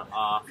diameter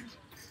of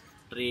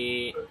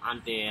 3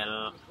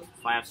 until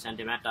 5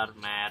 centimeters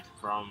made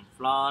from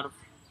flour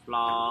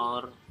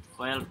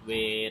filled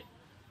with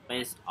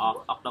paste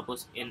of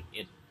octopus in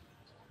it.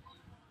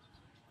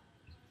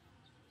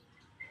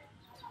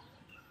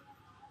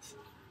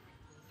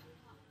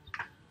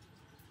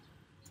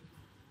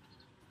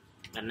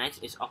 The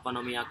next is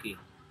okonomiyaki.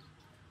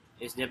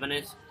 Is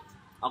Japanese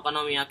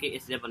Okonomiyaki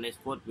is Japanese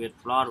food with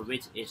flour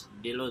which is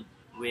diluted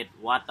with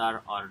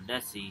water or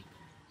dashi,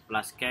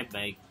 plus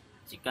cabbage,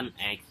 chicken,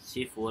 eggs,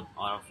 seafood,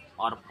 or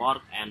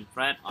pork and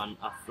fried on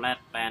a flat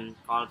pan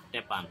called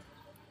teppan.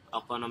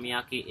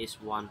 Okonomiyaki is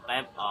one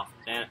type of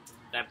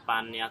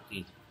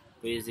teppanyaki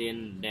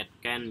cuisine that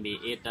can be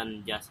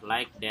eaten just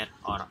like that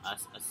or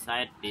as a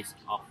side dish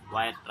of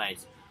white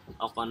rice.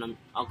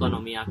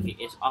 Okonomiyaki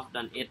is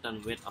often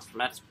eaten with a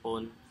flat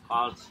spoon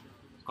called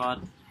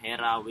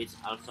hera, which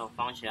also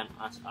functions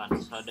as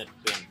a soda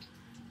pin.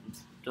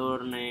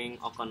 Turning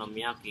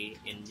okonomiyaki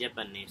in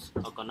Japanese,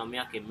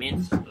 okonomiyaki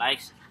means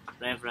likes,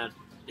 preferred,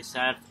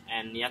 dessert,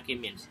 and yaki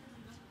means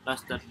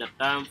toasted. The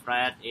term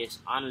fried is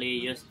only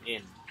used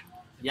in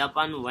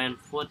Japan when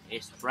food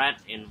is fried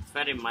in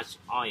very much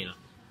oil.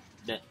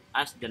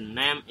 As the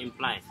name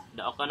implies,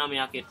 the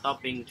okonomiyaki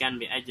topping can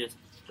be adjusted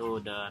to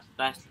the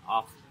taste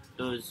of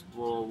those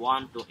who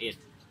want to eat.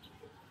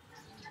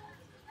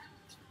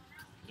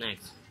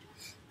 Next,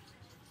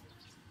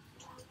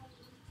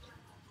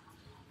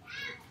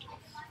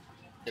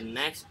 the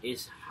next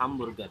is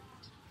hamburger.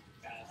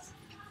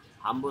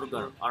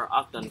 Hamburger, or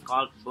often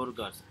called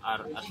burgers,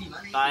 are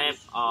a type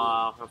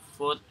of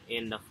food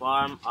in the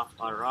form of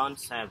a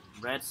round-shaped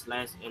bread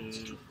sliced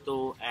in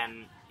two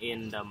and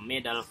in the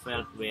middle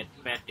filled with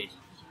patties,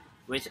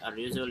 which are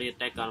usually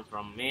taken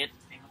from meat,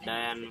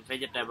 then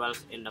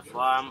vegetables in the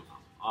form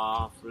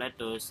of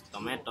lettuce,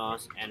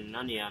 tomatoes, and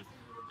onion.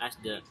 As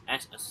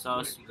a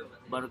sauce,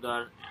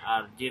 burgers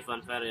are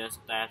given various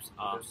types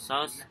of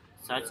sauce,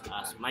 such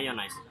as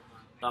mayonnaise,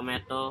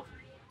 tomato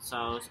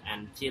sauce,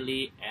 and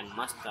chili and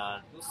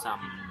mustard.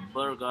 Some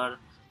burger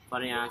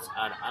variants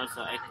are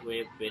also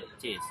equipped with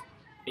cheese,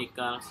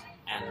 pickles,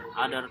 and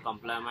other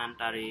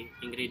complementary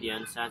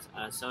ingredients such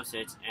as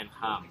sausage and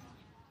ham.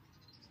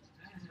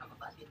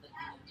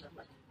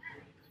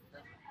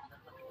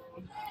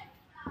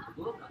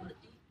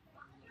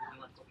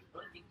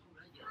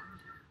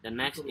 The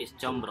next is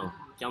combro.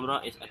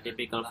 Combro is a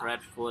typical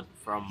fried food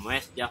from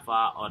West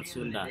Java or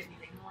Sunda.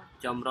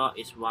 Combro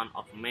is one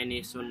of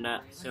many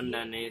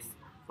Sundanese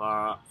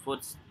for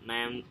foods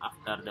named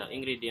after the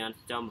ingredient.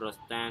 Combro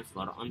stands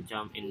for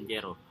oncom in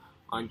Jero.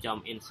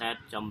 Oncom inside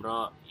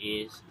combro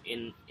is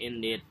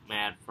indeed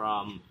made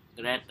from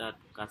grated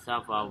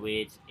cassava,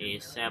 which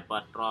is shaped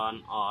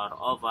round or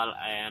oval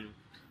and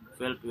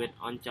filled with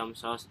oncom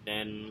sauce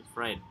then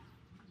fried.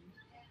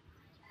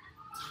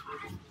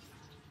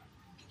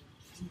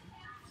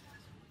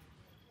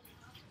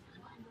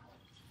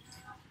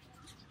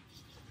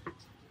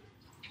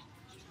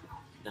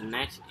 The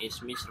next is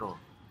misro.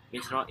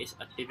 Misro is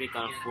a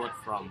typical food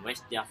from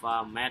West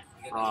Java made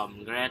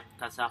from grated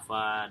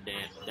cassava,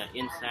 the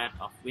inside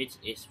of which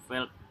is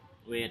filled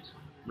with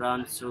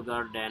brown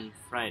sugar then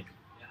fried.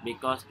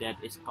 Because that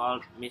is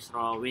called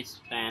misro, which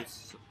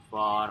stands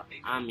for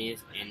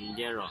amis in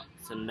Jero,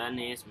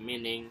 Sundanese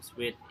meaning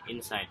sweet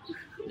inside.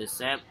 The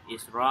shape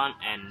is round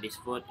and this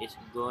food is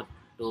good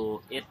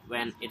to eat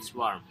when it's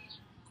warm.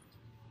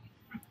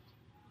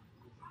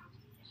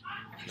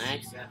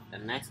 The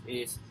next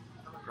is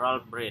roll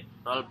bread.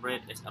 Roll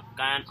bread is a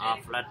kind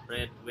of flat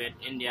bread with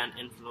Indian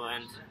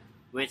influence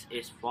which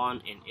is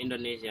found in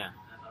Indonesia.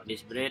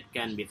 This bread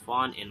can be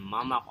found in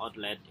mamak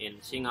outlet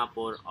in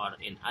Singapore or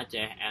in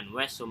Aceh and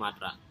West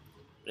Sumatra.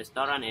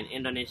 Restaurant in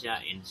Indonesia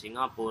in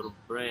Singapore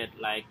bread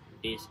like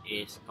this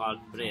is called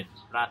bread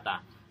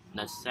prata.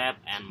 The shape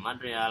and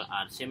material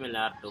are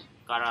similar to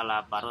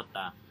Kerala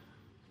parota.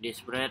 This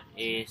bread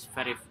is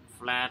very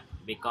flat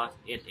because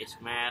it is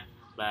made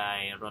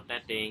by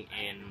rotating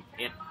in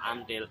it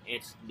until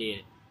it's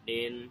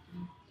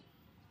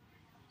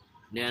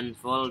then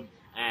fold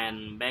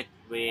and bake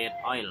with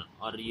oil,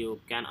 or you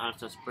can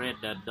also spread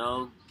the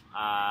dough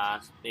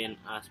as thin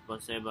as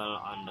possible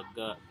on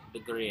the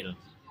grill.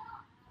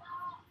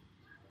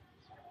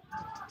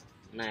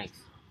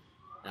 Next,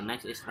 the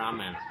next is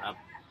ramen.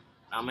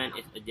 Ramen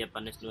is a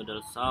Japanese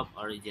noodle soup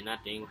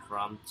originating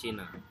from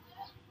China.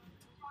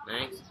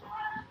 Next,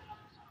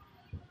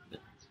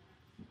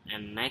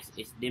 and next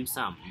is dim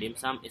sum. Dim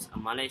sum is a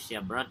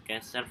Malaysia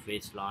broadcast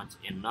service launched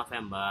in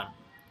November.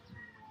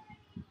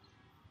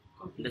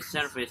 The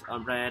service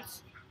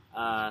operates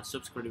a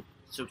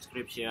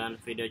subscription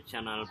video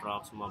channel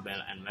across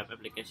mobile and web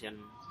application.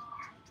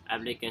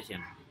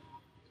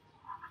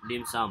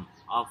 Dim Sum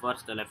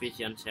offers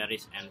television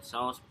series and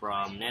shows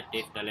from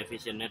native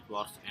television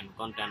networks and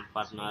content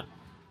partners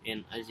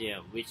in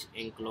Asia, which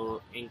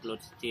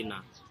includes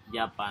China,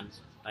 Japan,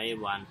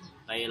 Taiwan,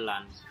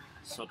 Thailand,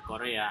 South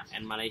Korea,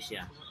 and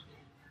Malaysia.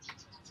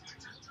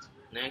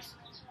 Next,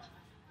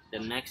 the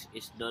next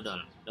is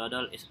dodol.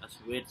 Dodol is a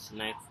sweet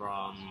snack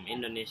from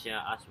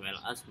Indonesia as well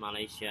as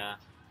Malaysia.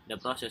 The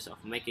process of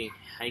making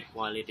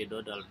high-quality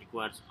dodol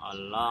requires a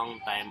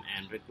long time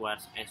and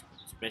requires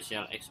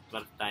special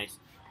expertise.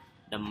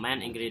 The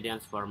main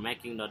ingredients for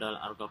making dodol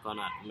are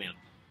coconut milk,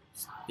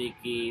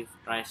 sticky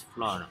rice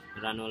flour,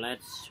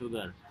 granulated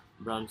sugar,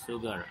 brown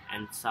sugar,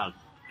 and salt.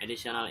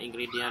 Additional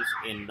ingredients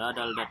in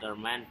dodol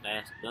determine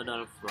taste.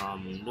 Dodol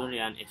from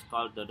durian is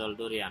called dodol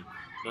durian.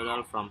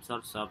 Dodol from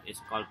soursop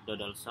is called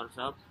dodol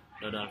soursop.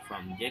 Dodol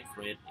from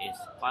jackfruit is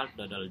called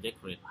dodol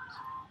jackfruit.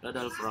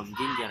 Dodol from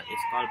ginger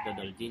is called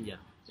dodol ginger.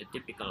 The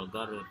typical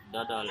Garut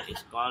dodol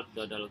is called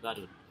dodol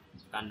Garut.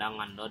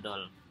 Kandangan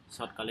dodol.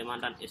 South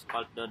Kalimantan is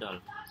called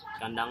dodol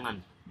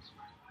kandangan.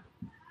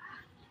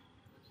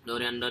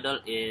 Durian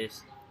dodol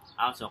is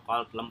also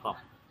called lempok.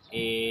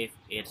 If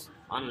it's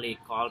only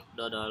called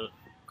dodol,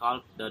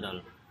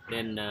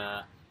 then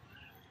the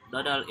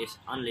dodol is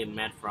only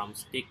made from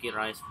sticky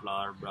rice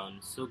flour, brown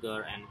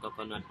sugar, and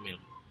coconut milk.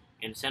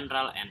 In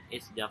Central and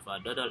East Java,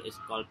 dodol is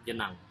called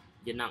jenang.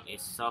 Jenang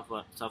is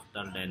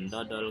softer than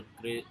dodol,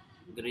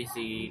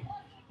 greasy,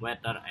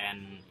 wetter,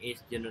 and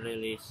is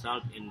generally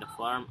sold in the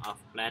form of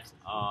plates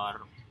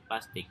or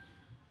plastic.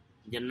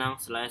 Jenang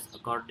sliced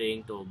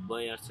according to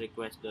buyer's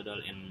request. Dodol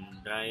in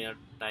dryer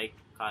type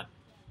cut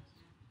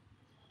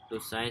to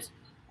size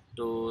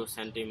 2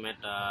 cm,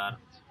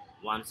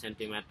 1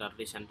 cm,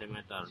 3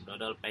 cm.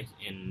 Dodol packed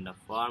in the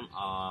form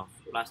of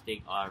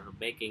plastic or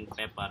baking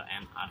paper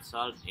and are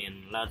sold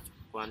in large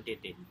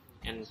quantity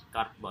in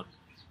cardboard.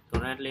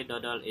 Currently,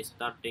 dodol is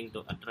starting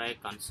to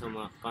attract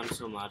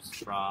consumers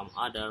from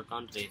other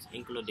countries,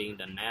 including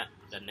the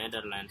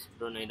Netherlands,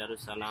 Brunei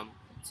Darussalam,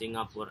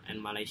 Singapore,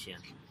 and Malaysia.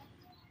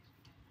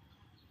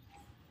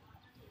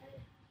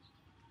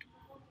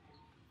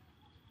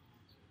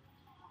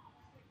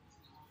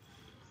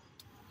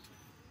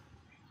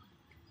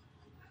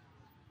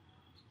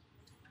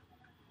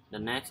 The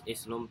next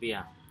is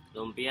lumpia.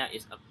 Lumpia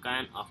is a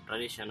kind of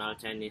traditional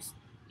Chinese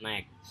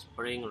snack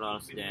spring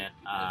rolls that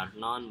are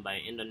known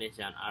by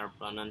Indonesian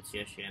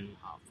pronunciation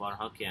for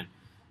Hokkien.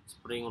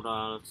 Spring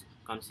rolls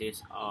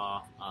consist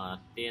of a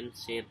thin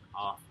sheet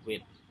of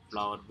wheat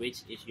flour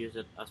which is used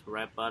as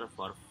wrapper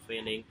for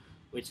filling,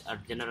 which are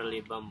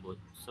generally bamboo,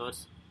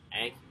 sauce,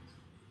 egg,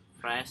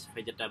 fresh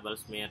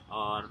vegetables, meat,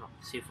 or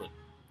seafood.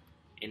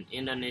 In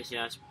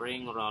Indonesia,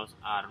 spring rolls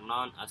are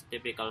known as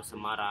typical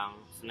Semarang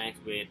snacks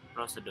with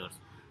procedures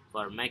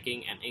for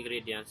making and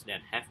ingredients that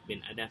have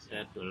been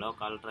adapted to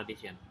local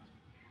tradition.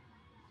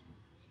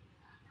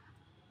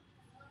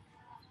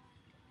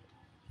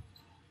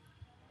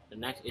 The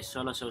next is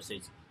Solo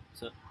sausage.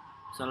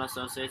 Solo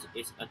sausage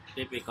is a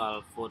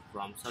typical food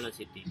from Solo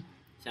City,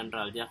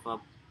 Central Java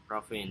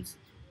province,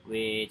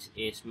 which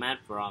is made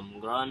from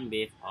ground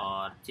beef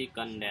or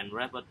chicken then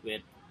wrapped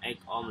with egg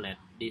omelette.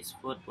 This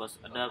food was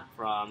adapted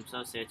from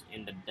sausage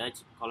in the Dutch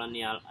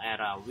colonial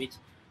era, which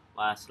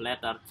was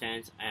later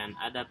changed and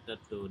adapted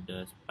to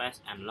the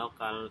space and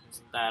local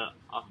style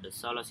of the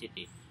Solo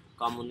City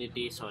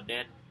community so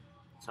that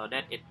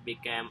it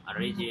became a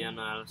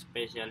regional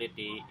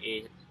specialty.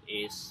 It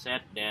is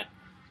said that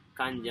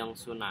Kanjeng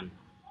Sunan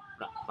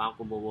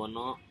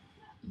Pakubuwono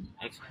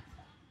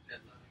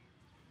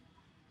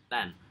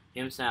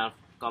himself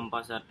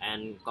composed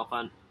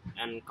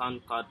and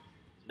conquered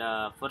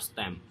the first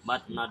time,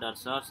 but another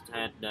source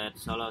said that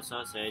Solo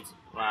sausage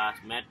was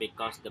made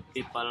because the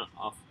people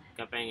of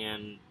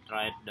Kepengen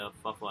tried the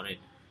favorite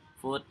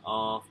food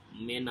of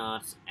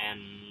miners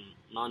and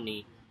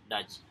Noni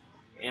Dutch.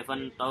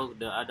 Even though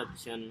the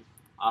adoption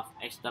of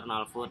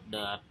external food,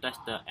 the taste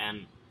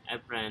and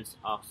appearance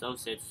of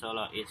sausage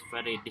Solo is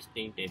very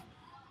distinctive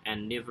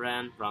and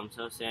different from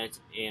sausage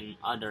in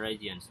other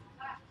regions.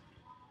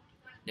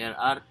 There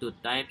are two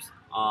types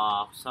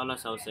of Solo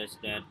sausage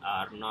that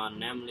are known,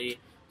 namely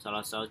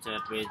Solo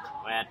sausage which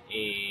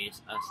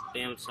is a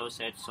steamed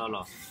sausage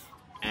Solo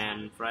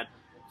and fried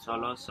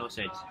Solo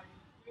sausage.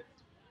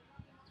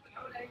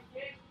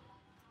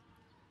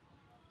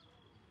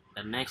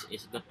 The next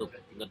is getuk.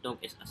 Getuk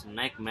is a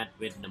snack made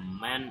with the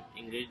main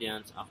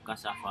ingredients of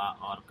cassava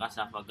or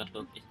cassava.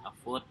 Getuk is a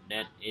food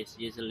that is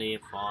usually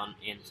found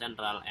in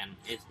Central and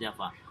East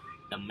Java.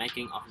 The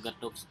making of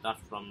getuk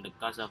starts from the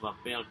cassava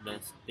peel, the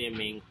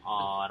steaming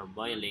or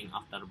boiling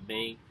after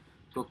being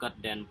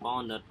cooked then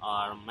pounded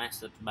or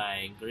mashed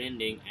by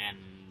grinding and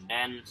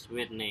then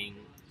sweetening,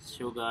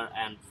 sugar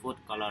and food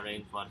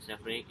coloring for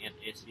savoring. It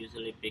is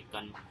usually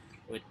pickled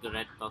with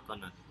grated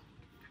coconut.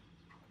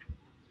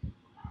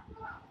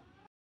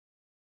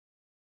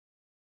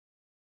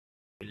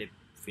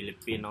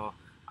 Filipino,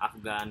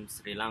 Afghan,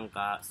 Sri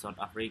Lanka, South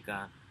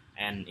Africa,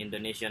 and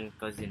Indonesian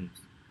cuisines.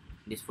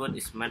 This food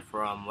is made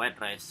from white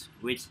rice,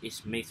 which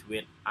is mixed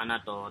with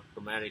annatto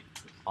turmeric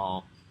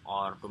or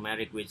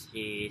turmeric, which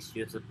is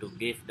used to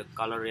give the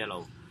color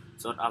yellow.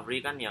 South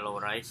African yellow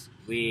rice,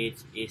 which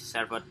is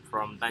served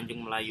from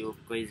Tanjung Melayu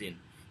cuisine,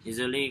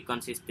 usually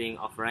consisting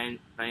of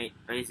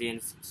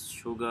raisins,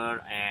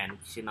 sugar, and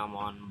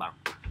cinnamon bark,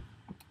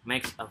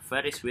 makes a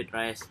very sweet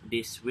rice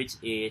dish which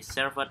is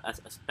served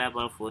as a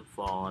staple food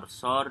for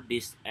sour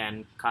dish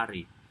and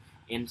curry.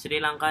 In Sri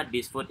Lanka,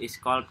 this food is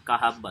called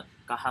kahabut,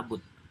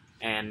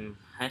 and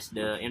has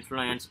the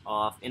influence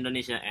of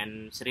Indonesia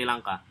and Sri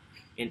Lanka.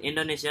 In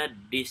Indonesia,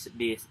 this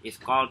dish is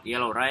called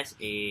yellow rice.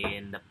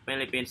 In the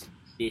Philippines,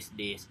 this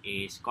dish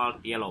is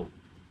called yellow.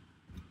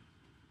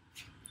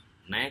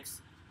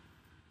 Next,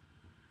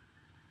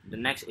 the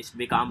next is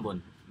bika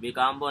ambon.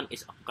 Bika ambon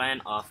is a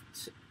kind of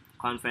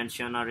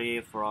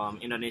confectionery from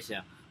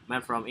Indonesia,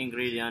 made from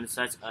ingredients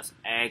such as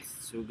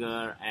eggs,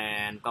 sugar,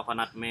 and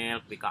coconut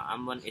milk. Bika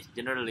ambon is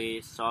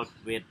generally sold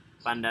with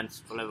pandan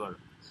flavor.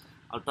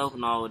 Although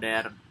now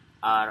there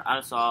are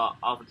also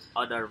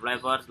other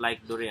flavors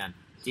like durian,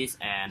 cheese,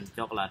 and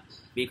chocolate.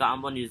 Bika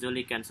ambon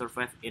usually can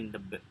survive in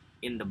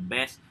the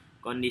best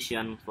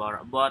condition for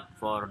about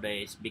 4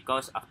 days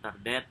because after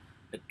that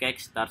the cake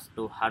starts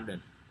to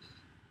harden.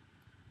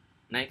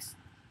 Next,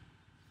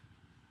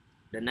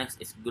 the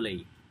next is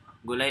gulai.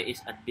 Gulai is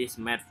a dish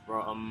made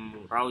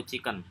from raw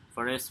chicken,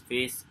 fresh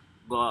fish,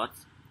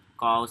 goats,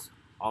 cows,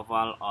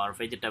 offal, or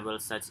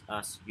vegetables such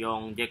as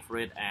young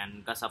jackfruit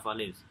and cassava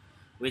leaves,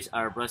 which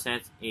are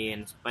processed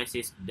in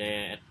spices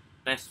that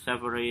taste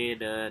savory.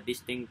 The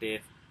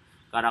distinctive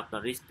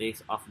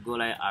characteristics of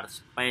gulai are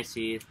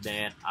spices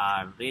that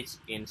are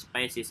rich in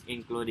spices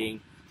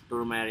including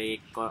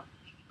turmeric,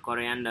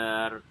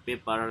 coriander,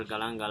 pepper,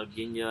 galangal,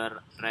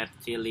 ginger, red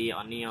chili,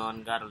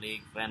 onion,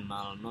 garlic,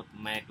 fennel,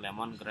 nutmeg,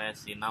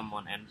 lemongrass,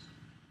 cinnamon,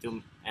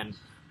 and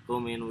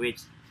cumin, which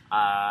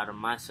are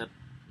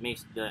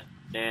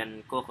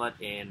then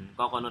cooked in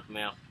coconut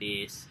milk.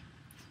 This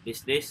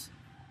dish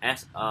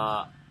has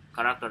a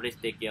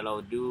characteristic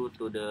yellow due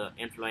to the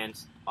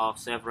influence of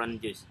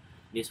saffron juice.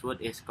 This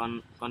food is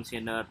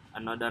considered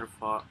another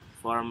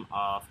form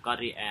of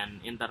curry,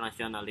 and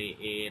internationally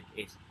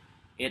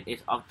it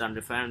is often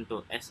referred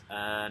to as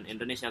an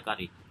Indonesia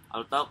curry.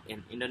 Although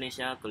in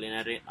Indonesia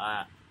culinary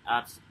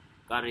arts,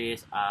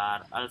 curries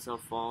are also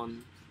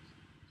found.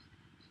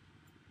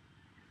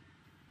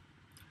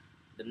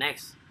 The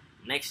next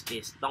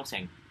is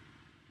tongseng.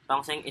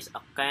 Tongseng is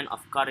a kind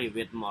of curry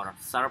with more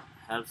sharp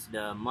herbs.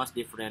 The most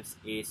difference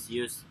is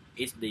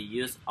the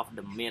use of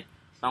the meat.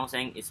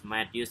 Tongseng is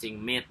made using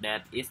meat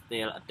that is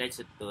still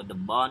attached to the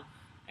bone,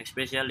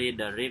 especially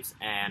the ribs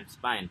and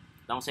spine.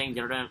 Tongseng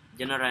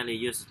generally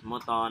uses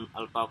mutton,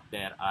 although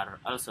there are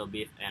also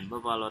beef and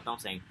buffalo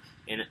tongseng.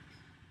 In,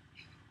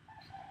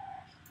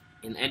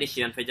 in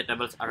addition,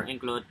 vegetables are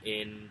included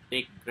in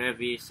thick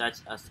gravy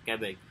such as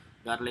cabbage,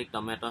 garlic,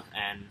 tomatoes,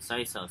 and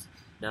soy sauce.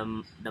 The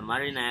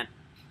marinade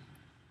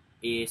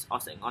is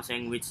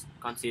oseng-oseng, which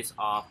consists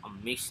of a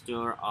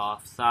mixture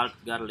of salt,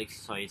 garlic,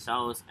 soy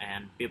sauce,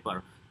 and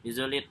pepper.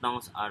 Usually,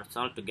 tongs are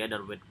sold together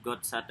with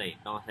goat satay.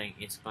 Tongseng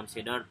is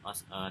considered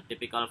as a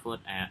typical food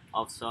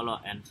of Solo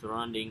and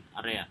surrounding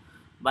area,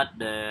 but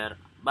there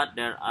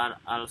are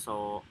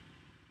also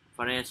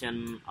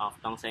variations of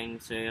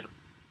tongseng sir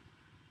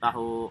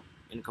tahu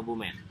in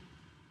Kebumen.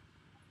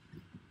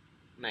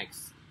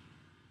 Next,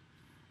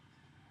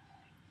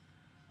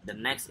 the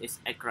next is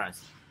egg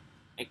rice.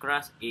 Egg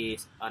rice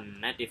is a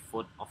native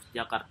food of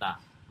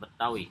Jakarta,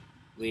 Betawi,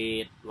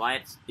 with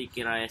white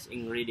sticky rice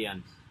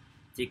ingredient,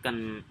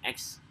 chicken,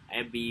 eggs,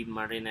 ebi,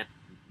 marinated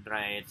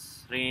dried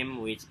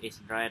shrimp, which is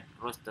dried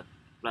roasted,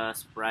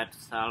 plus fried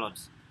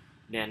shallots.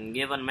 Then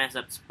given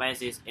mashed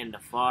spices in the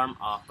form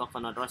of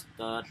coconut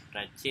roasted,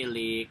 red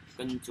chili,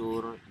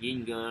 kencur,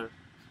 ginger,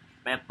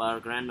 pepper,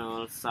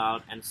 granules,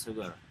 salt, and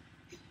sugar.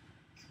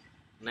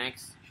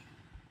 Next,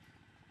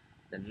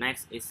 the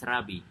next is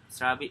serabi.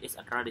 Serabi is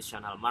a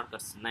traditional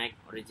market snack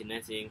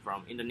originating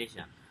from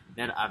Indonesia.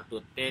 There are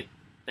two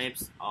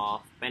types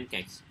of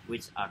pancakes,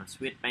 which are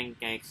sweet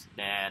pancakes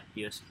that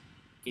use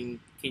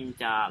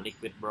kinca,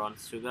 liquid brown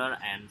sugar,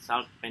 and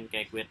salt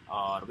pancake with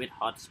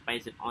hot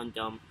spiced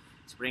oncom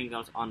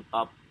sprinkles on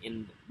top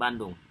in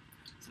Bandung.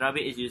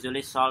 Serabi is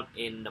usually sold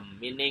in the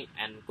mining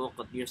and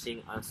cooked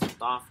using a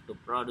stove to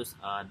produce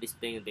a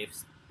distinctive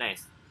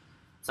taste.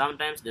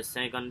 Sometimes the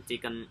second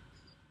chicken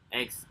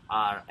eggs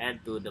are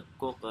added to the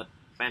cooked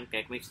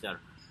pancake mixture.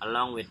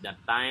 Along with that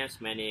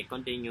times, many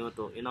continue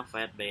to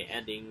innovate by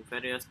adding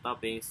various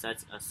toppings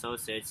such as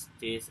sausage,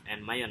 cheese,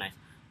 and mayonnaise,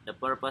 the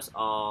purpose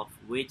of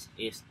which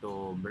is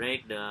to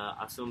break the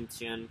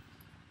assumption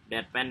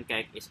that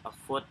pancake is a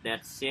food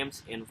that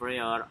seems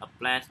inferior, a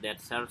place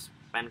that serves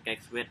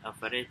pancakes with a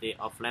variety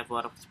of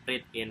flavor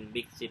spread in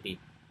big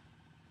cities.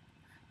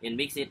 In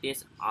big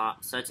cities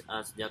such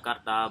as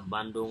Jakarta,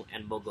 Bandung,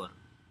 and Bogor.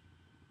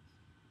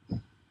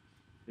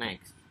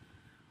 Next,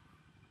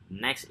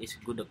 next is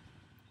gudeg.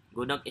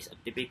 Gudeg is a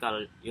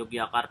typical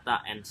Yogyakarta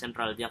and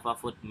Central Java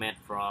food made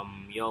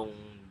from young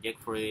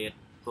jackfruit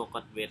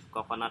cooked with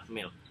coconut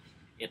milk.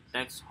 It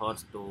takes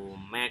hours to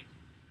make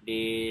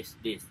this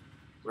dish.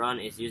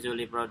 Brown is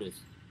usually produced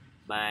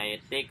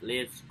by thick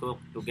leaves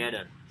cooked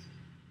together.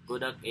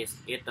 Gudeg is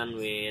eaten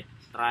with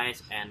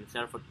rice and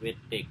served with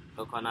thick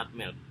coconut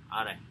milk,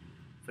 are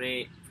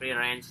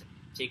free-range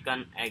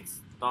chicken,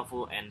 eggs,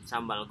 tofu, and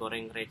sambal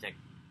goreng recek.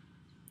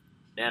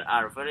 There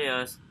are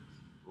various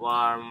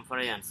warm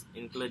variants,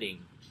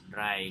 including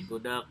dry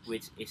gudeg,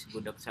 which is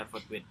gudeg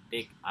served with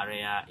thick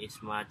area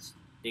is much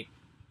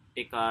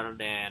thicker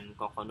than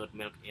coconut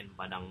milk in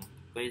Padang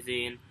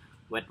cuisine.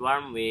 Wet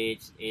warm,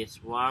 which is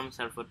warm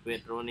served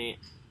with runny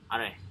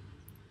are.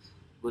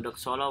 Gudeg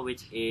Solo,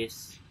 which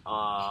is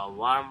a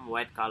warm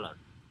white color.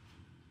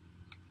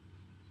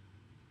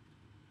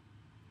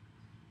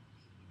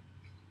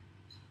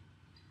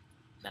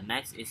 The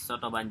next is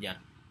Soto Banjar.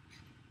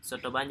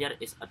 Soto Banjar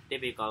is a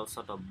typical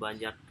Soto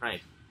Banjar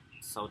tribe,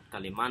 South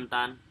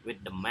Kalimantan,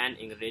 with the main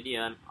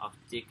ingredient of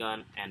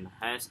chicken and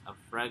has a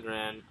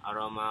fragrant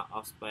aroma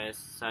of spices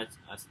such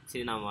as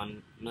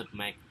cinnamon,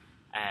 nutmeg,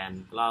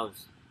 and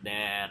cloves.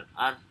 There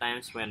are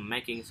times when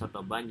making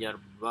Soto Banjar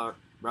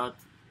broth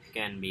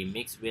can be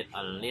mixed with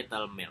a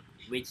little milk,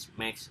 which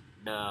makes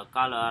the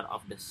color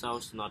of the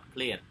sauce not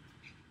clear,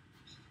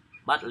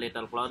 but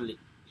little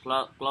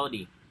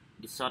cloudy.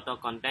 The soto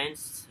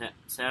contains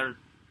seared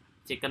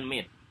chicken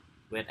meat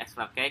with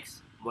extra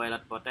cakes, boiled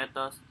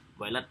potatoes,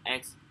 boiled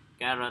eggs,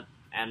 carrot,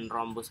 and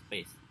rhombus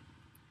paste.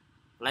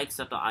 Like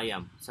soto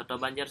ayam, soto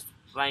banjar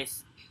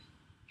spice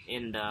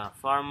in the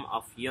form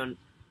of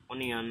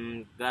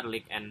onion,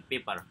 garlic, and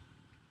pepper,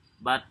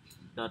 but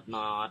does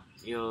not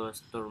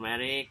use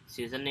turmeric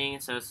seasoning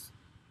such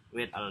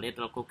with a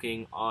little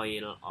cooking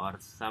oil or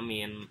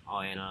samin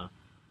oil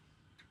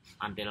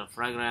until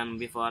fragrant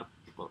before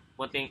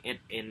putting it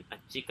in a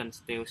chicken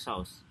stew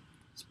sauce.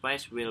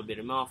 Spice will be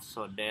removed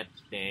so that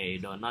they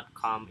do not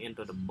come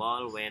into the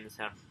bowl when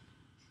served.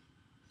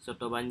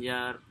 Soto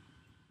Banjar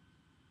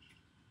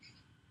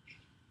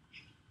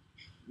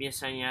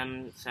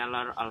biasanya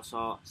seller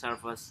also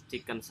serves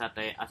chicken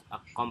satay as a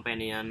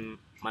companion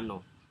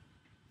menu.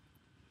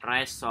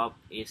 Rice soup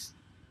is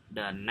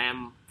the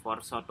name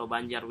for Soto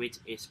Banjar, which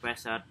is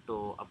special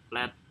to a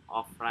plate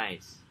of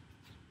rice.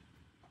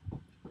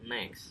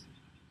 Next,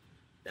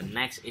 the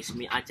next is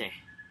mie Aceh.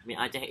 Mie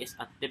Aceh is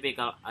a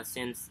typical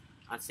asin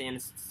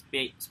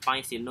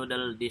spicy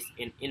noodle dish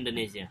in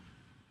Indonesia.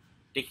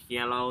 Thick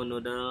yellow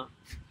noodle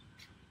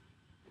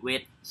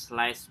with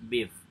sliced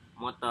beef,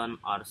 mutton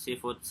or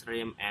seafood,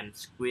 shrimp, and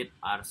squid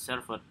are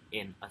served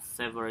in a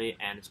savory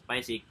and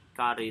spicy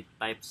curry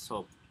type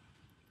soup.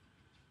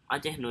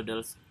 Aceh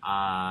noodles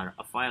are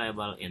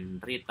available in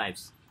three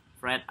types: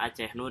 fried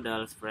Aceh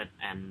noodles, fried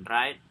and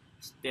dried,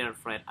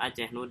 stir-fried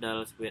Aceh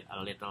noodles with a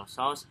little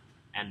sauce,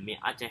 and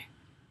mie Aceh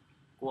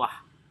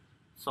kuah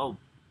soup.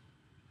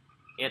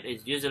 It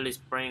is usually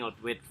sprinkled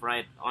with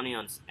fried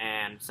onions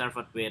and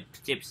served with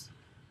chips,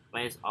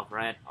 slices of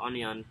red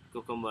onion,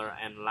 cucumber,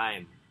 and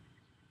lime.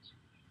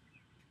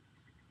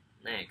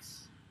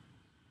 Next,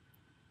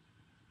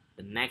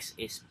 the next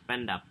is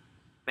pendap.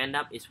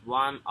 Pendap is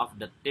one of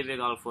the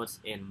typical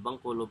foods in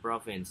Bengkulu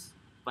province.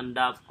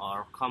 Pendap,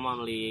 or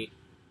commonly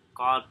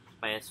called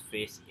paste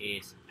fish,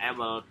 is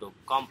able to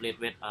compete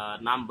with a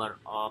number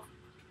of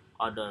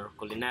other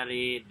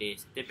culinary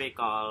dishes.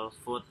 Typical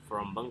food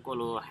from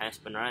Bengkulu has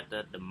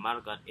penetrated the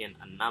market in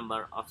a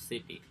number of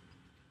cities.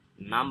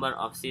 Number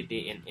of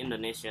cities in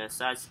Indonesia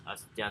such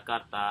as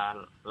Jakarta,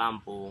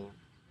 Lampung,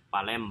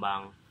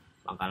 Palembang,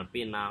 Pangkal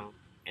Pinang,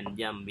 and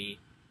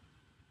Jambi.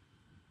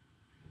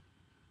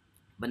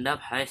 Pendap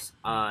has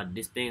a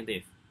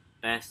distinctive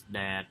taste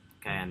that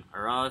can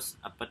arouse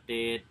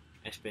appetite,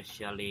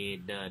 especially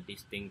the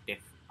distinctive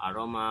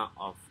aroma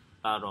of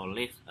taro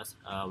leaves as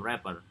a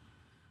wrapper.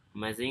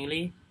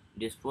 Amazingly,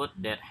 this food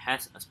that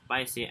has a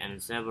spicy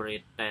and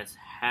savory taste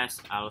has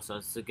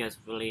also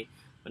successfully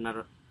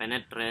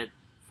penetrated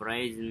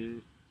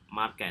foreign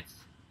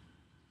markets,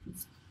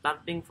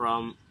 starting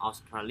from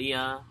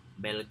Australia,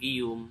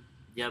 Belgium,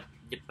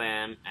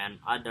 Japan, and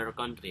other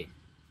countries.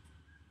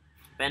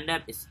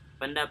 Pendap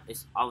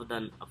is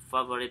often a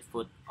favorite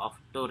food of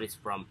tourists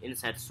from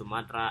inside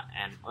Sumatra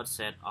and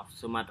outside of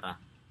Sumatra.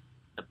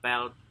 The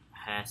pelt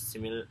has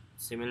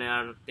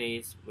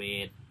similarities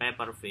with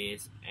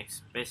pepperfish,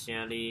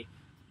 especially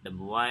the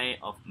way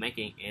of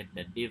making it.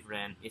 The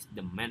difference is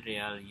the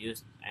material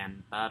used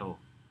and taro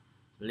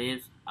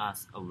leaves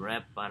as a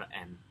wrapper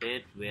and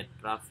tied with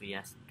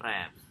raffia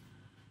straps.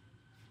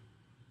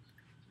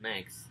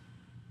 Next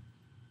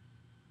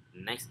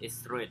is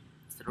street.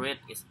 Street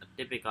is a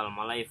typical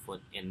Malay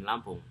food in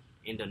Lampung,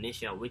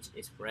 Indonesia, which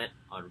is bread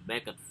or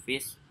baked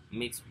fish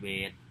mixed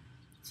with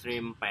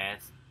shrimp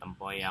paste,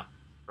 tempoyak,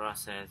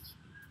 processed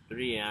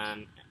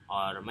durian,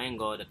 or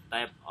mango. The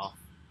type of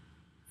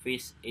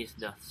fish is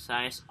the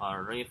size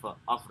or river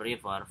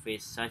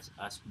fish such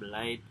as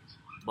blade,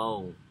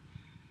 bow,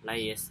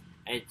 layers,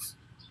 eggs,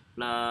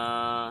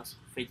 plus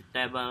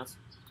vegetables,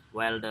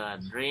 while the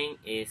drink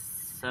is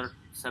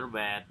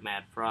sherbet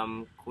made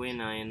from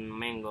quinine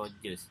mango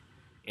juice.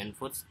 In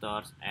food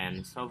stores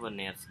and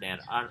souvenirs, there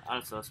are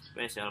also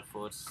special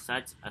foods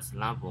such as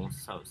lampung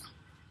sauce,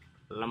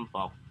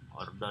 lempok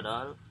or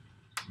dodol,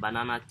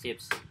 banana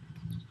chips,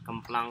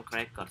 kemplang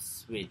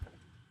crackers with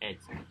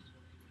eggs.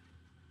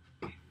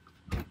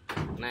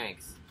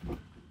 Next,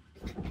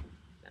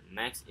 the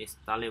next is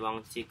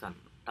taliwang chicken.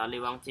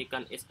 Taliwang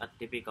chicken is a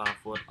typical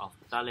food of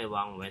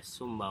Taliwang, West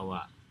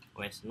Sumbawa,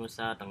 West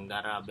Nusa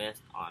Tenggara,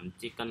 based on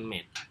chicken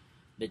meat.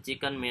 The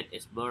chicken meat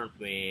is burnt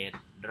with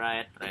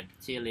dried red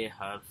chili,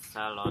 herbs,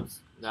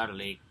 shallots,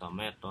 garlic,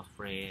 tomatoes,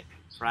 fried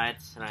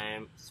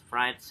shrimp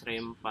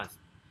paste,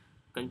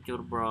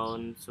 kencur,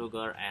 brown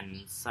sugar,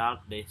 and salt.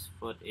 This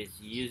food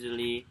is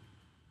usually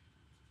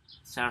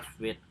served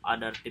with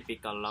other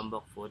typical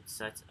Lombok foods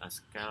such as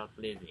kale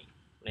pleasing.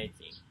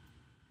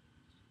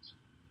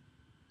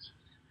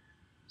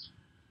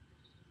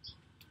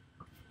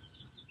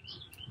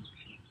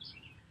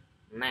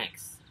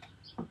 Next,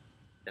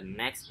 the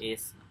next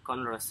is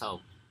konro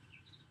soup.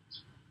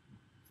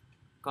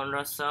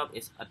 Konro soup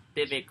is a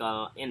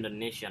typical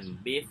Indonesian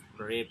beef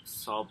rib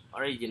soup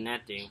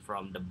originating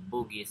from the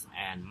Bugis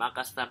and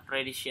Makassar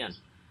tradition.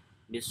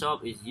 The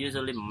soup is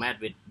usually made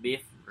with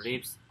beef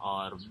ribs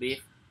or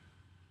beef.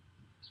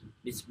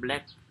 This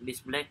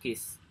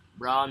blackish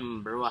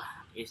brown beruah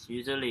is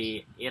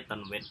usually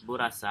eaten with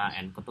burasa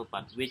and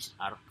ketupat, which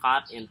are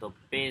cut into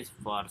pieces.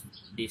 For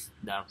this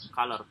dark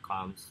color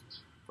comes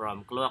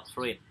from kluak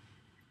fruit,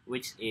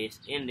 which is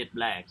indeed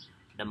black.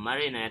 The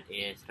marinade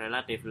is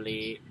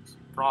relatively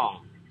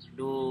strong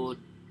due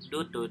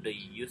to the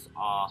use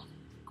of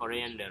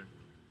coriander.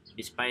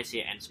 The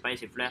spicy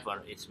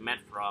flavor is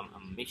made from a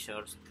mixture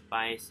of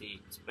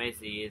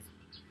spices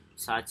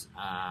such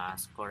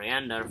as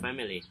coriander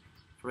family,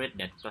 fruit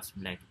that cause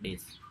black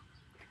dish,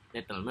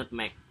 little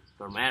nutmeg,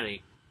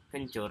 turmeric,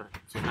 kencur,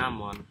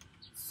 cinnamon,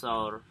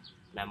 sour,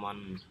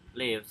 lemon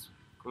leaves,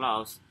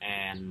 cloves,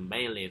 and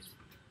bay leaves.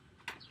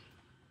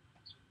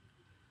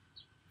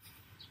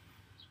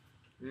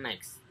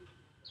 Next,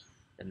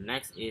 the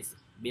next is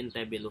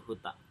binte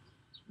biluhuta.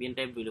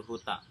 Binte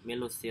biluhuta,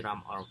 milu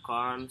siram or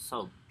corn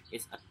soup,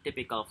 is a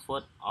typical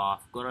food of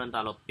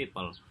Gorontalo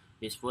people.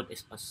 This food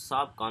is a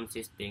soup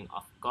consisting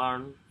of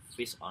corn,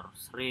 fish or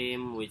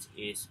shrimp, which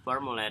is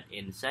formulated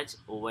in such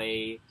a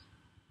way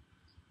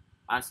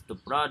as to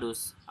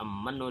produce a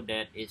menu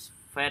that is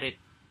very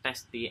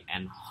tasty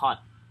and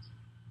hot,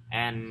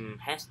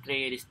 and has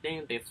three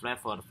distinctive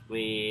flavors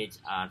which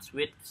are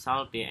sweet,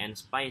 salty, and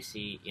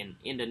spicy in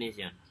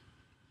Indonesian.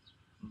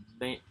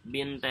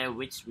 Binte,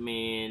 which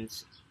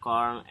means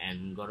corn,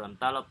 and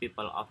Gorontalo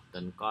people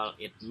often call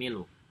it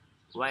milu,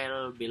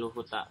 while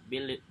biluhuta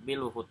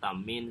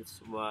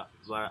means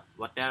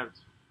water.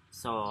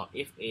 So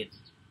if it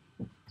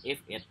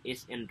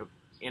is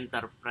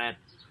interpreted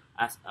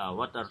as a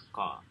water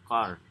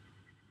corn,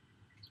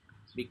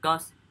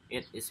 because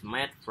it is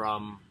made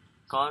from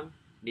corn,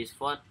 this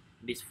food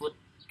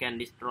can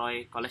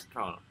destroy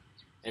cholesterol,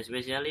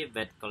 especially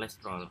bad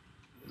cholesterol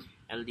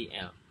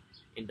 (LDL)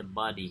 in the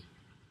body.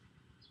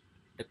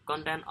 The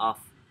content of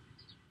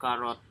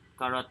carotenoids,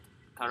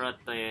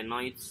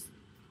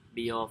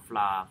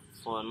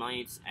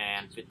 bioflavonoids,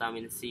 and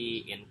vitamin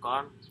C in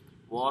corn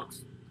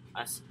works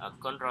as a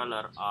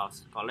controller of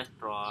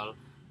cholesterol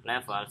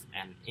levels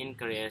and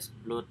increase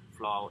blood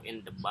flow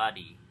in the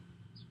body.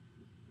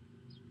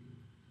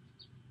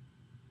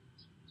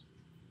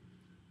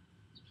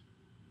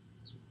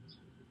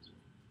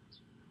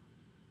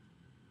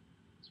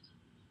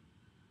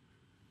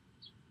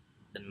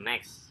 The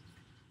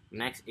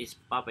next is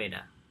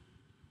papeda.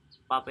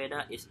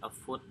 Papeda is a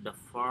food the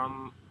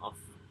form of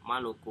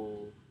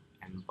Maluku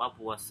and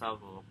Papua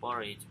Savo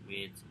porridge,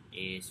 which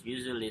is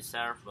usually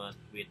served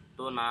with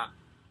tuna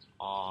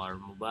or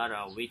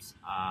mubara, which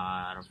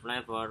are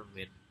flavored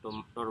with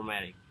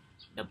turmeric.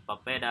 The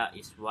papeda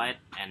is white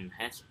and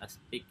has a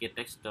sticky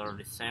texture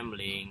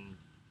resembling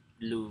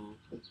glue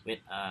with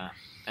a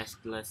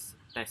tasteless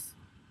taste.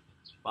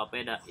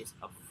 Papeda is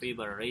a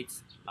fiber-rich,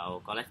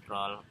 low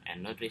cholesterol,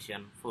 and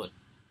nutrition food.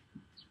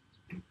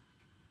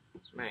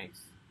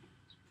 Next,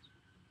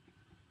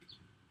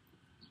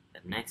 the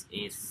next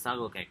is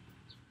sago cake.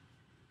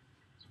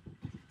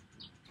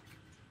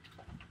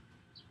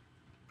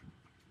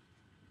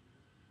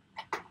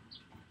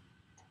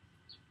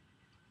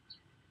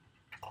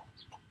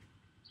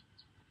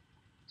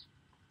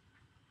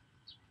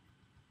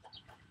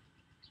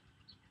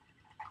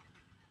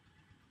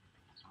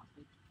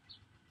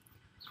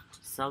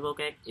 Sago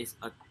cake is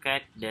a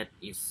cake that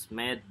is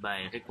made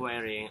by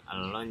requiring a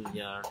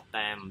longer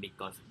time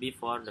because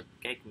before the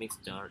cake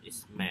mixture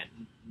is made,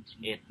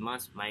 it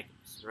must make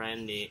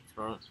surrounding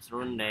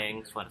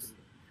first,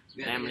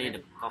 namely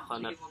the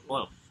coconut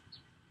pulp.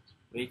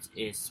 which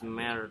is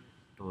smeared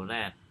to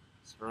red.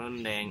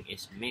 Serundeng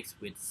is mixed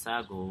with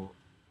sago,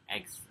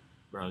 eggs,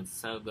 brown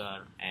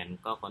sugar,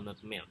 and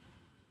coconut milk.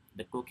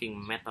 The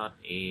cooking method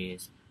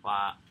is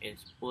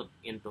put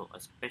into a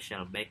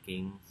special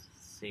baking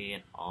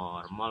sheet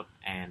or mold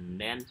and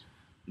then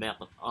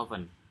baked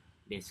oven.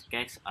 These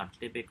cakes are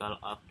typical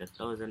of the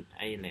Thousand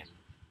Island.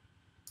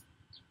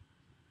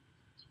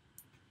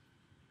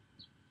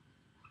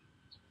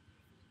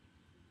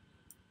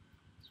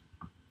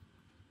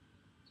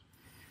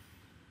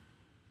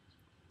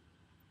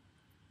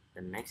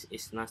 The next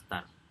is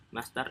nastar.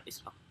 Nastar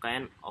is a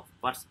kind of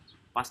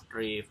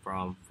pastry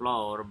from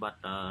flour,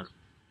 butter.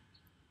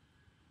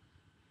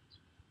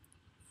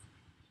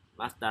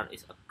 Nastar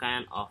is a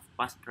kind of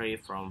pastry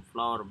from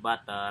flour,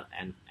 butter,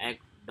 and egg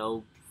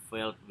dough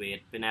filled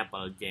with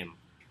pineapple jam.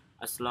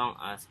 As long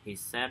as he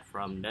said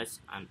from dates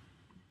and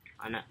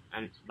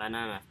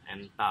bananas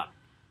and tart.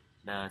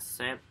 The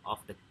shape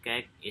of the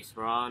cake is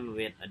round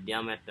with a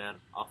diameter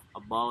of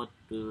about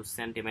 2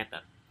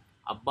 centimeters.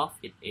 Above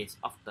it is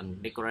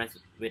often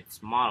decorated with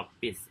small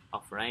pieces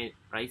of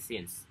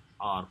raisins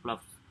or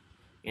plums.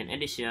 In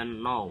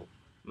addition, no,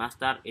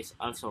 nastar is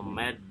also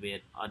made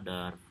with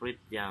other fruit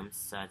jams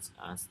such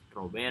as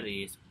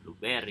strawberries,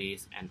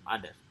 blueberries, and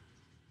others.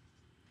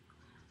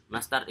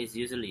 Nastar is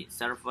usually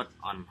served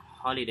on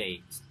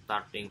holidays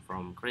starting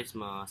from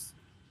Christmas,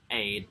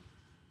 Eid,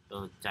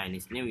 to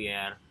Chinese New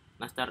Year.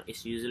 Nastar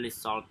is usually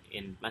sold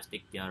in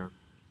plastic jar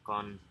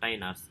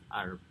containers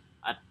or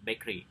at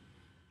bakery,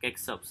 cake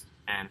shops,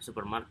 and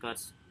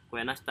supermarkets.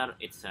 Kue nastar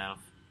itself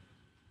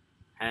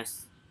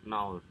has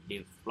now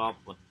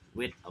developed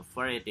with a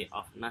variety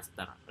of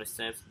nastar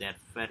recipes that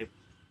vary.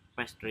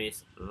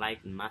 Pastries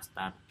like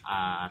nastar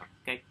are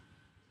cakes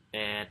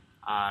that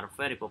are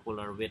very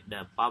popular with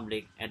the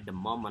public at the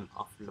moment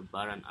of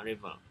Lebaran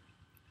arrival.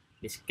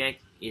 This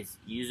cake is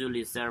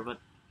usually served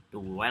to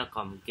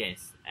welcome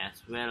guests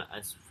as well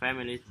as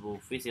families who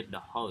visit the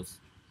house.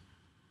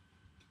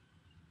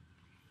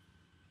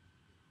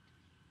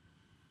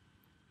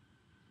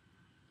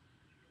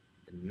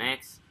 The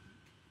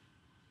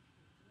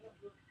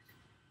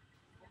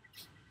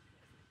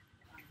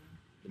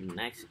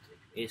next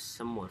is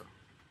semur.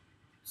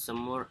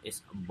 Semur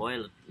is a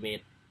boiled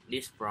meat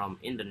dish from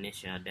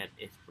Indonesia that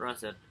is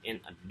processed in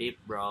a deep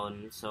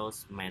brown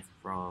sauce made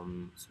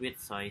from sweet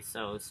soy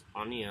sauce,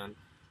 onion,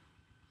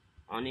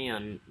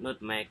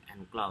 nutmeg,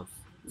 and cloves.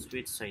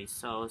 Sweet soy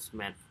sauce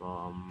made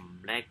from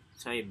black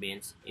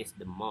soybeans is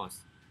the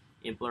most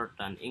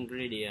important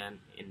ingredient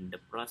in the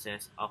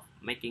process of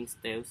making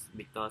stews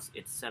because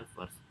it serves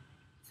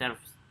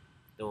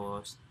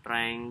to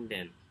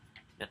strengthen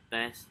the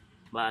taste,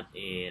 but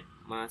it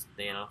must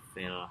still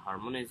feel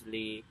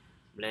harmoniously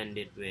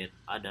blended with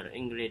other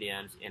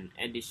ingredients in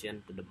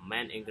addition to the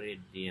main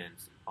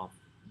ingredients of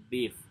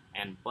beef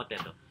and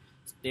potato.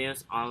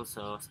 Stews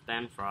also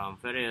stand from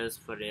various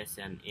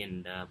variations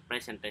in the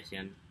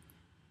presentation,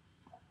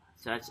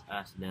 such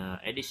as the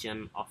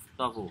addition of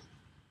tofu,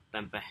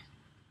 tempeh,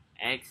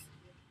 eggs,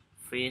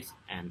 fish,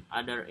 and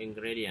other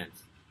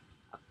ingredients,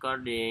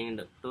 according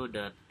to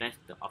the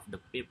taste of the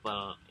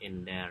people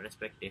in their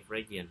respective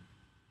region.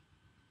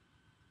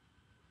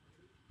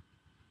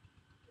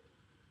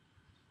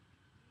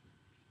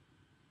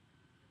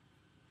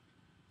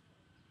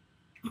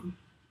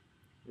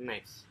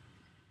 Next,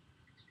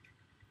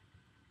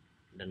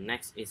 the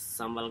next is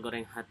sambal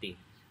goreng hati.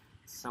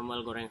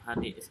 Sambal goreng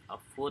hati is a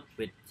food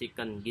with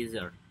chicken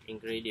gizzard,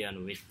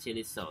 ingredient with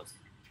chili sauce,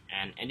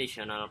 and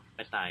additional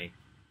petai.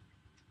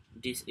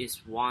 This is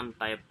one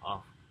type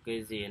of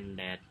cuisine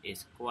that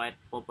is quite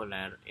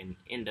popular in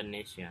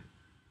Indonesian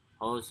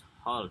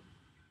household,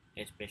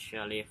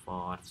 especially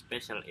for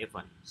special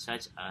events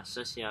such as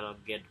social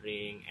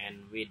gathering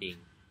and wedding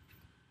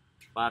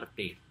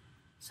party.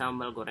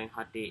 Sambal goreng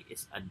hati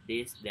is a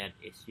dish that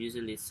is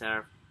usually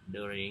served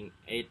during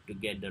Eid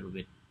together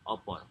with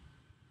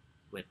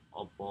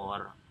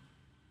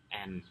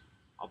and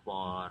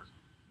opor,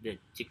 the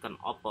chicken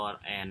opor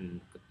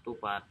and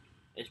ketupat,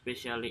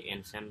 especially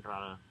in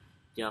Central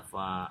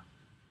Java,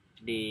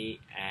 D,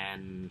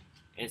 and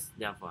East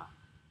Java.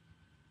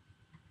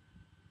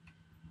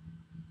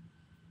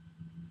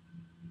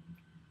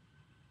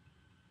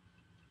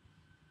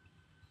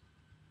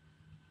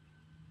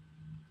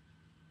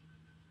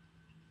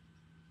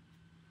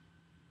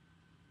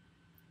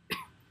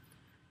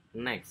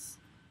 Next,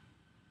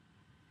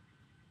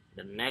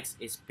 the next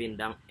is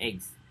pindang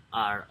eggs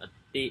are a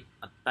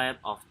type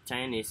of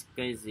Chinese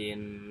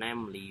cuisine,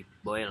 namely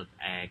boiled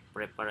egg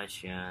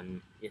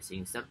preparation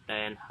using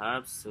certain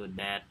herbs so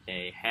that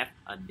they have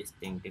a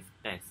distinctive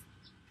taste,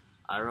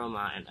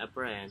 aroma, and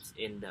appearance.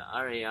 In the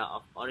area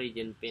of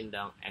origin,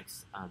 pindang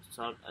eggs are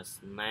sold as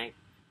snack,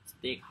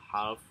 stick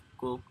half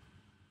cooked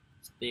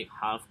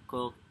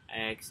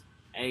eggs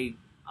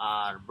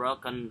are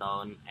broken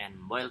down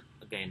and boiled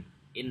again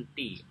in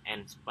tea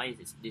and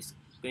spices. This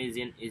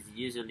cuisine is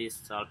usually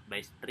sold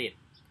by street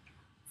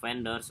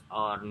vendors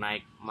or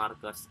night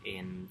markets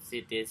in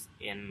cities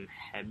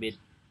inhabited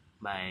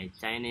by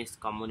Chinese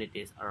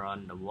communities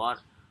around the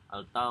world,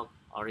 although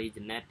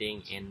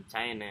originating in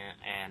China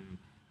and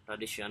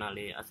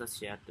traditionally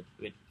associated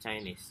with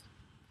Chinese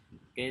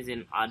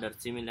cuisine. Other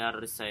similar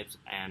recipes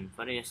and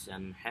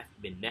variations have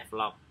been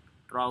developed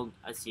throughout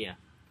Asia.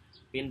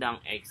 Pindang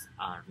eggs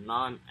are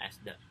known as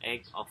the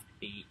egg of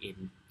tea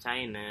in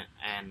China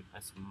and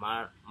as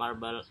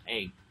marble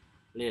egg,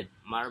 lead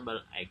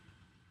marble egg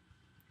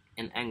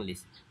in English.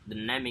 The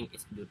naming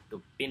is due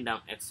to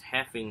pindang eggs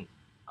having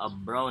a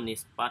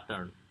brownish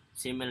pattern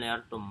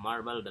similar to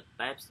marble. The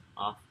types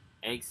of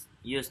eggs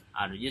used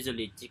are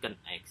usually chicken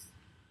eggs.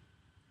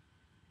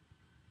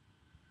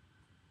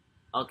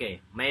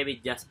 Okay, maybe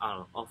just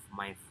all of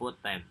my food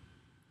time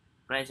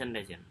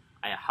presentation.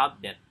 I hope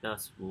that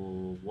those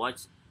who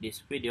watch this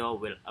video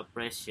will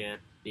appreciate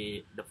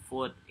the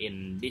food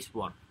in this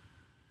world.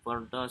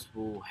 For those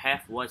who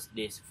have watched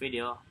this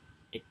video,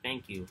 I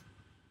thank you.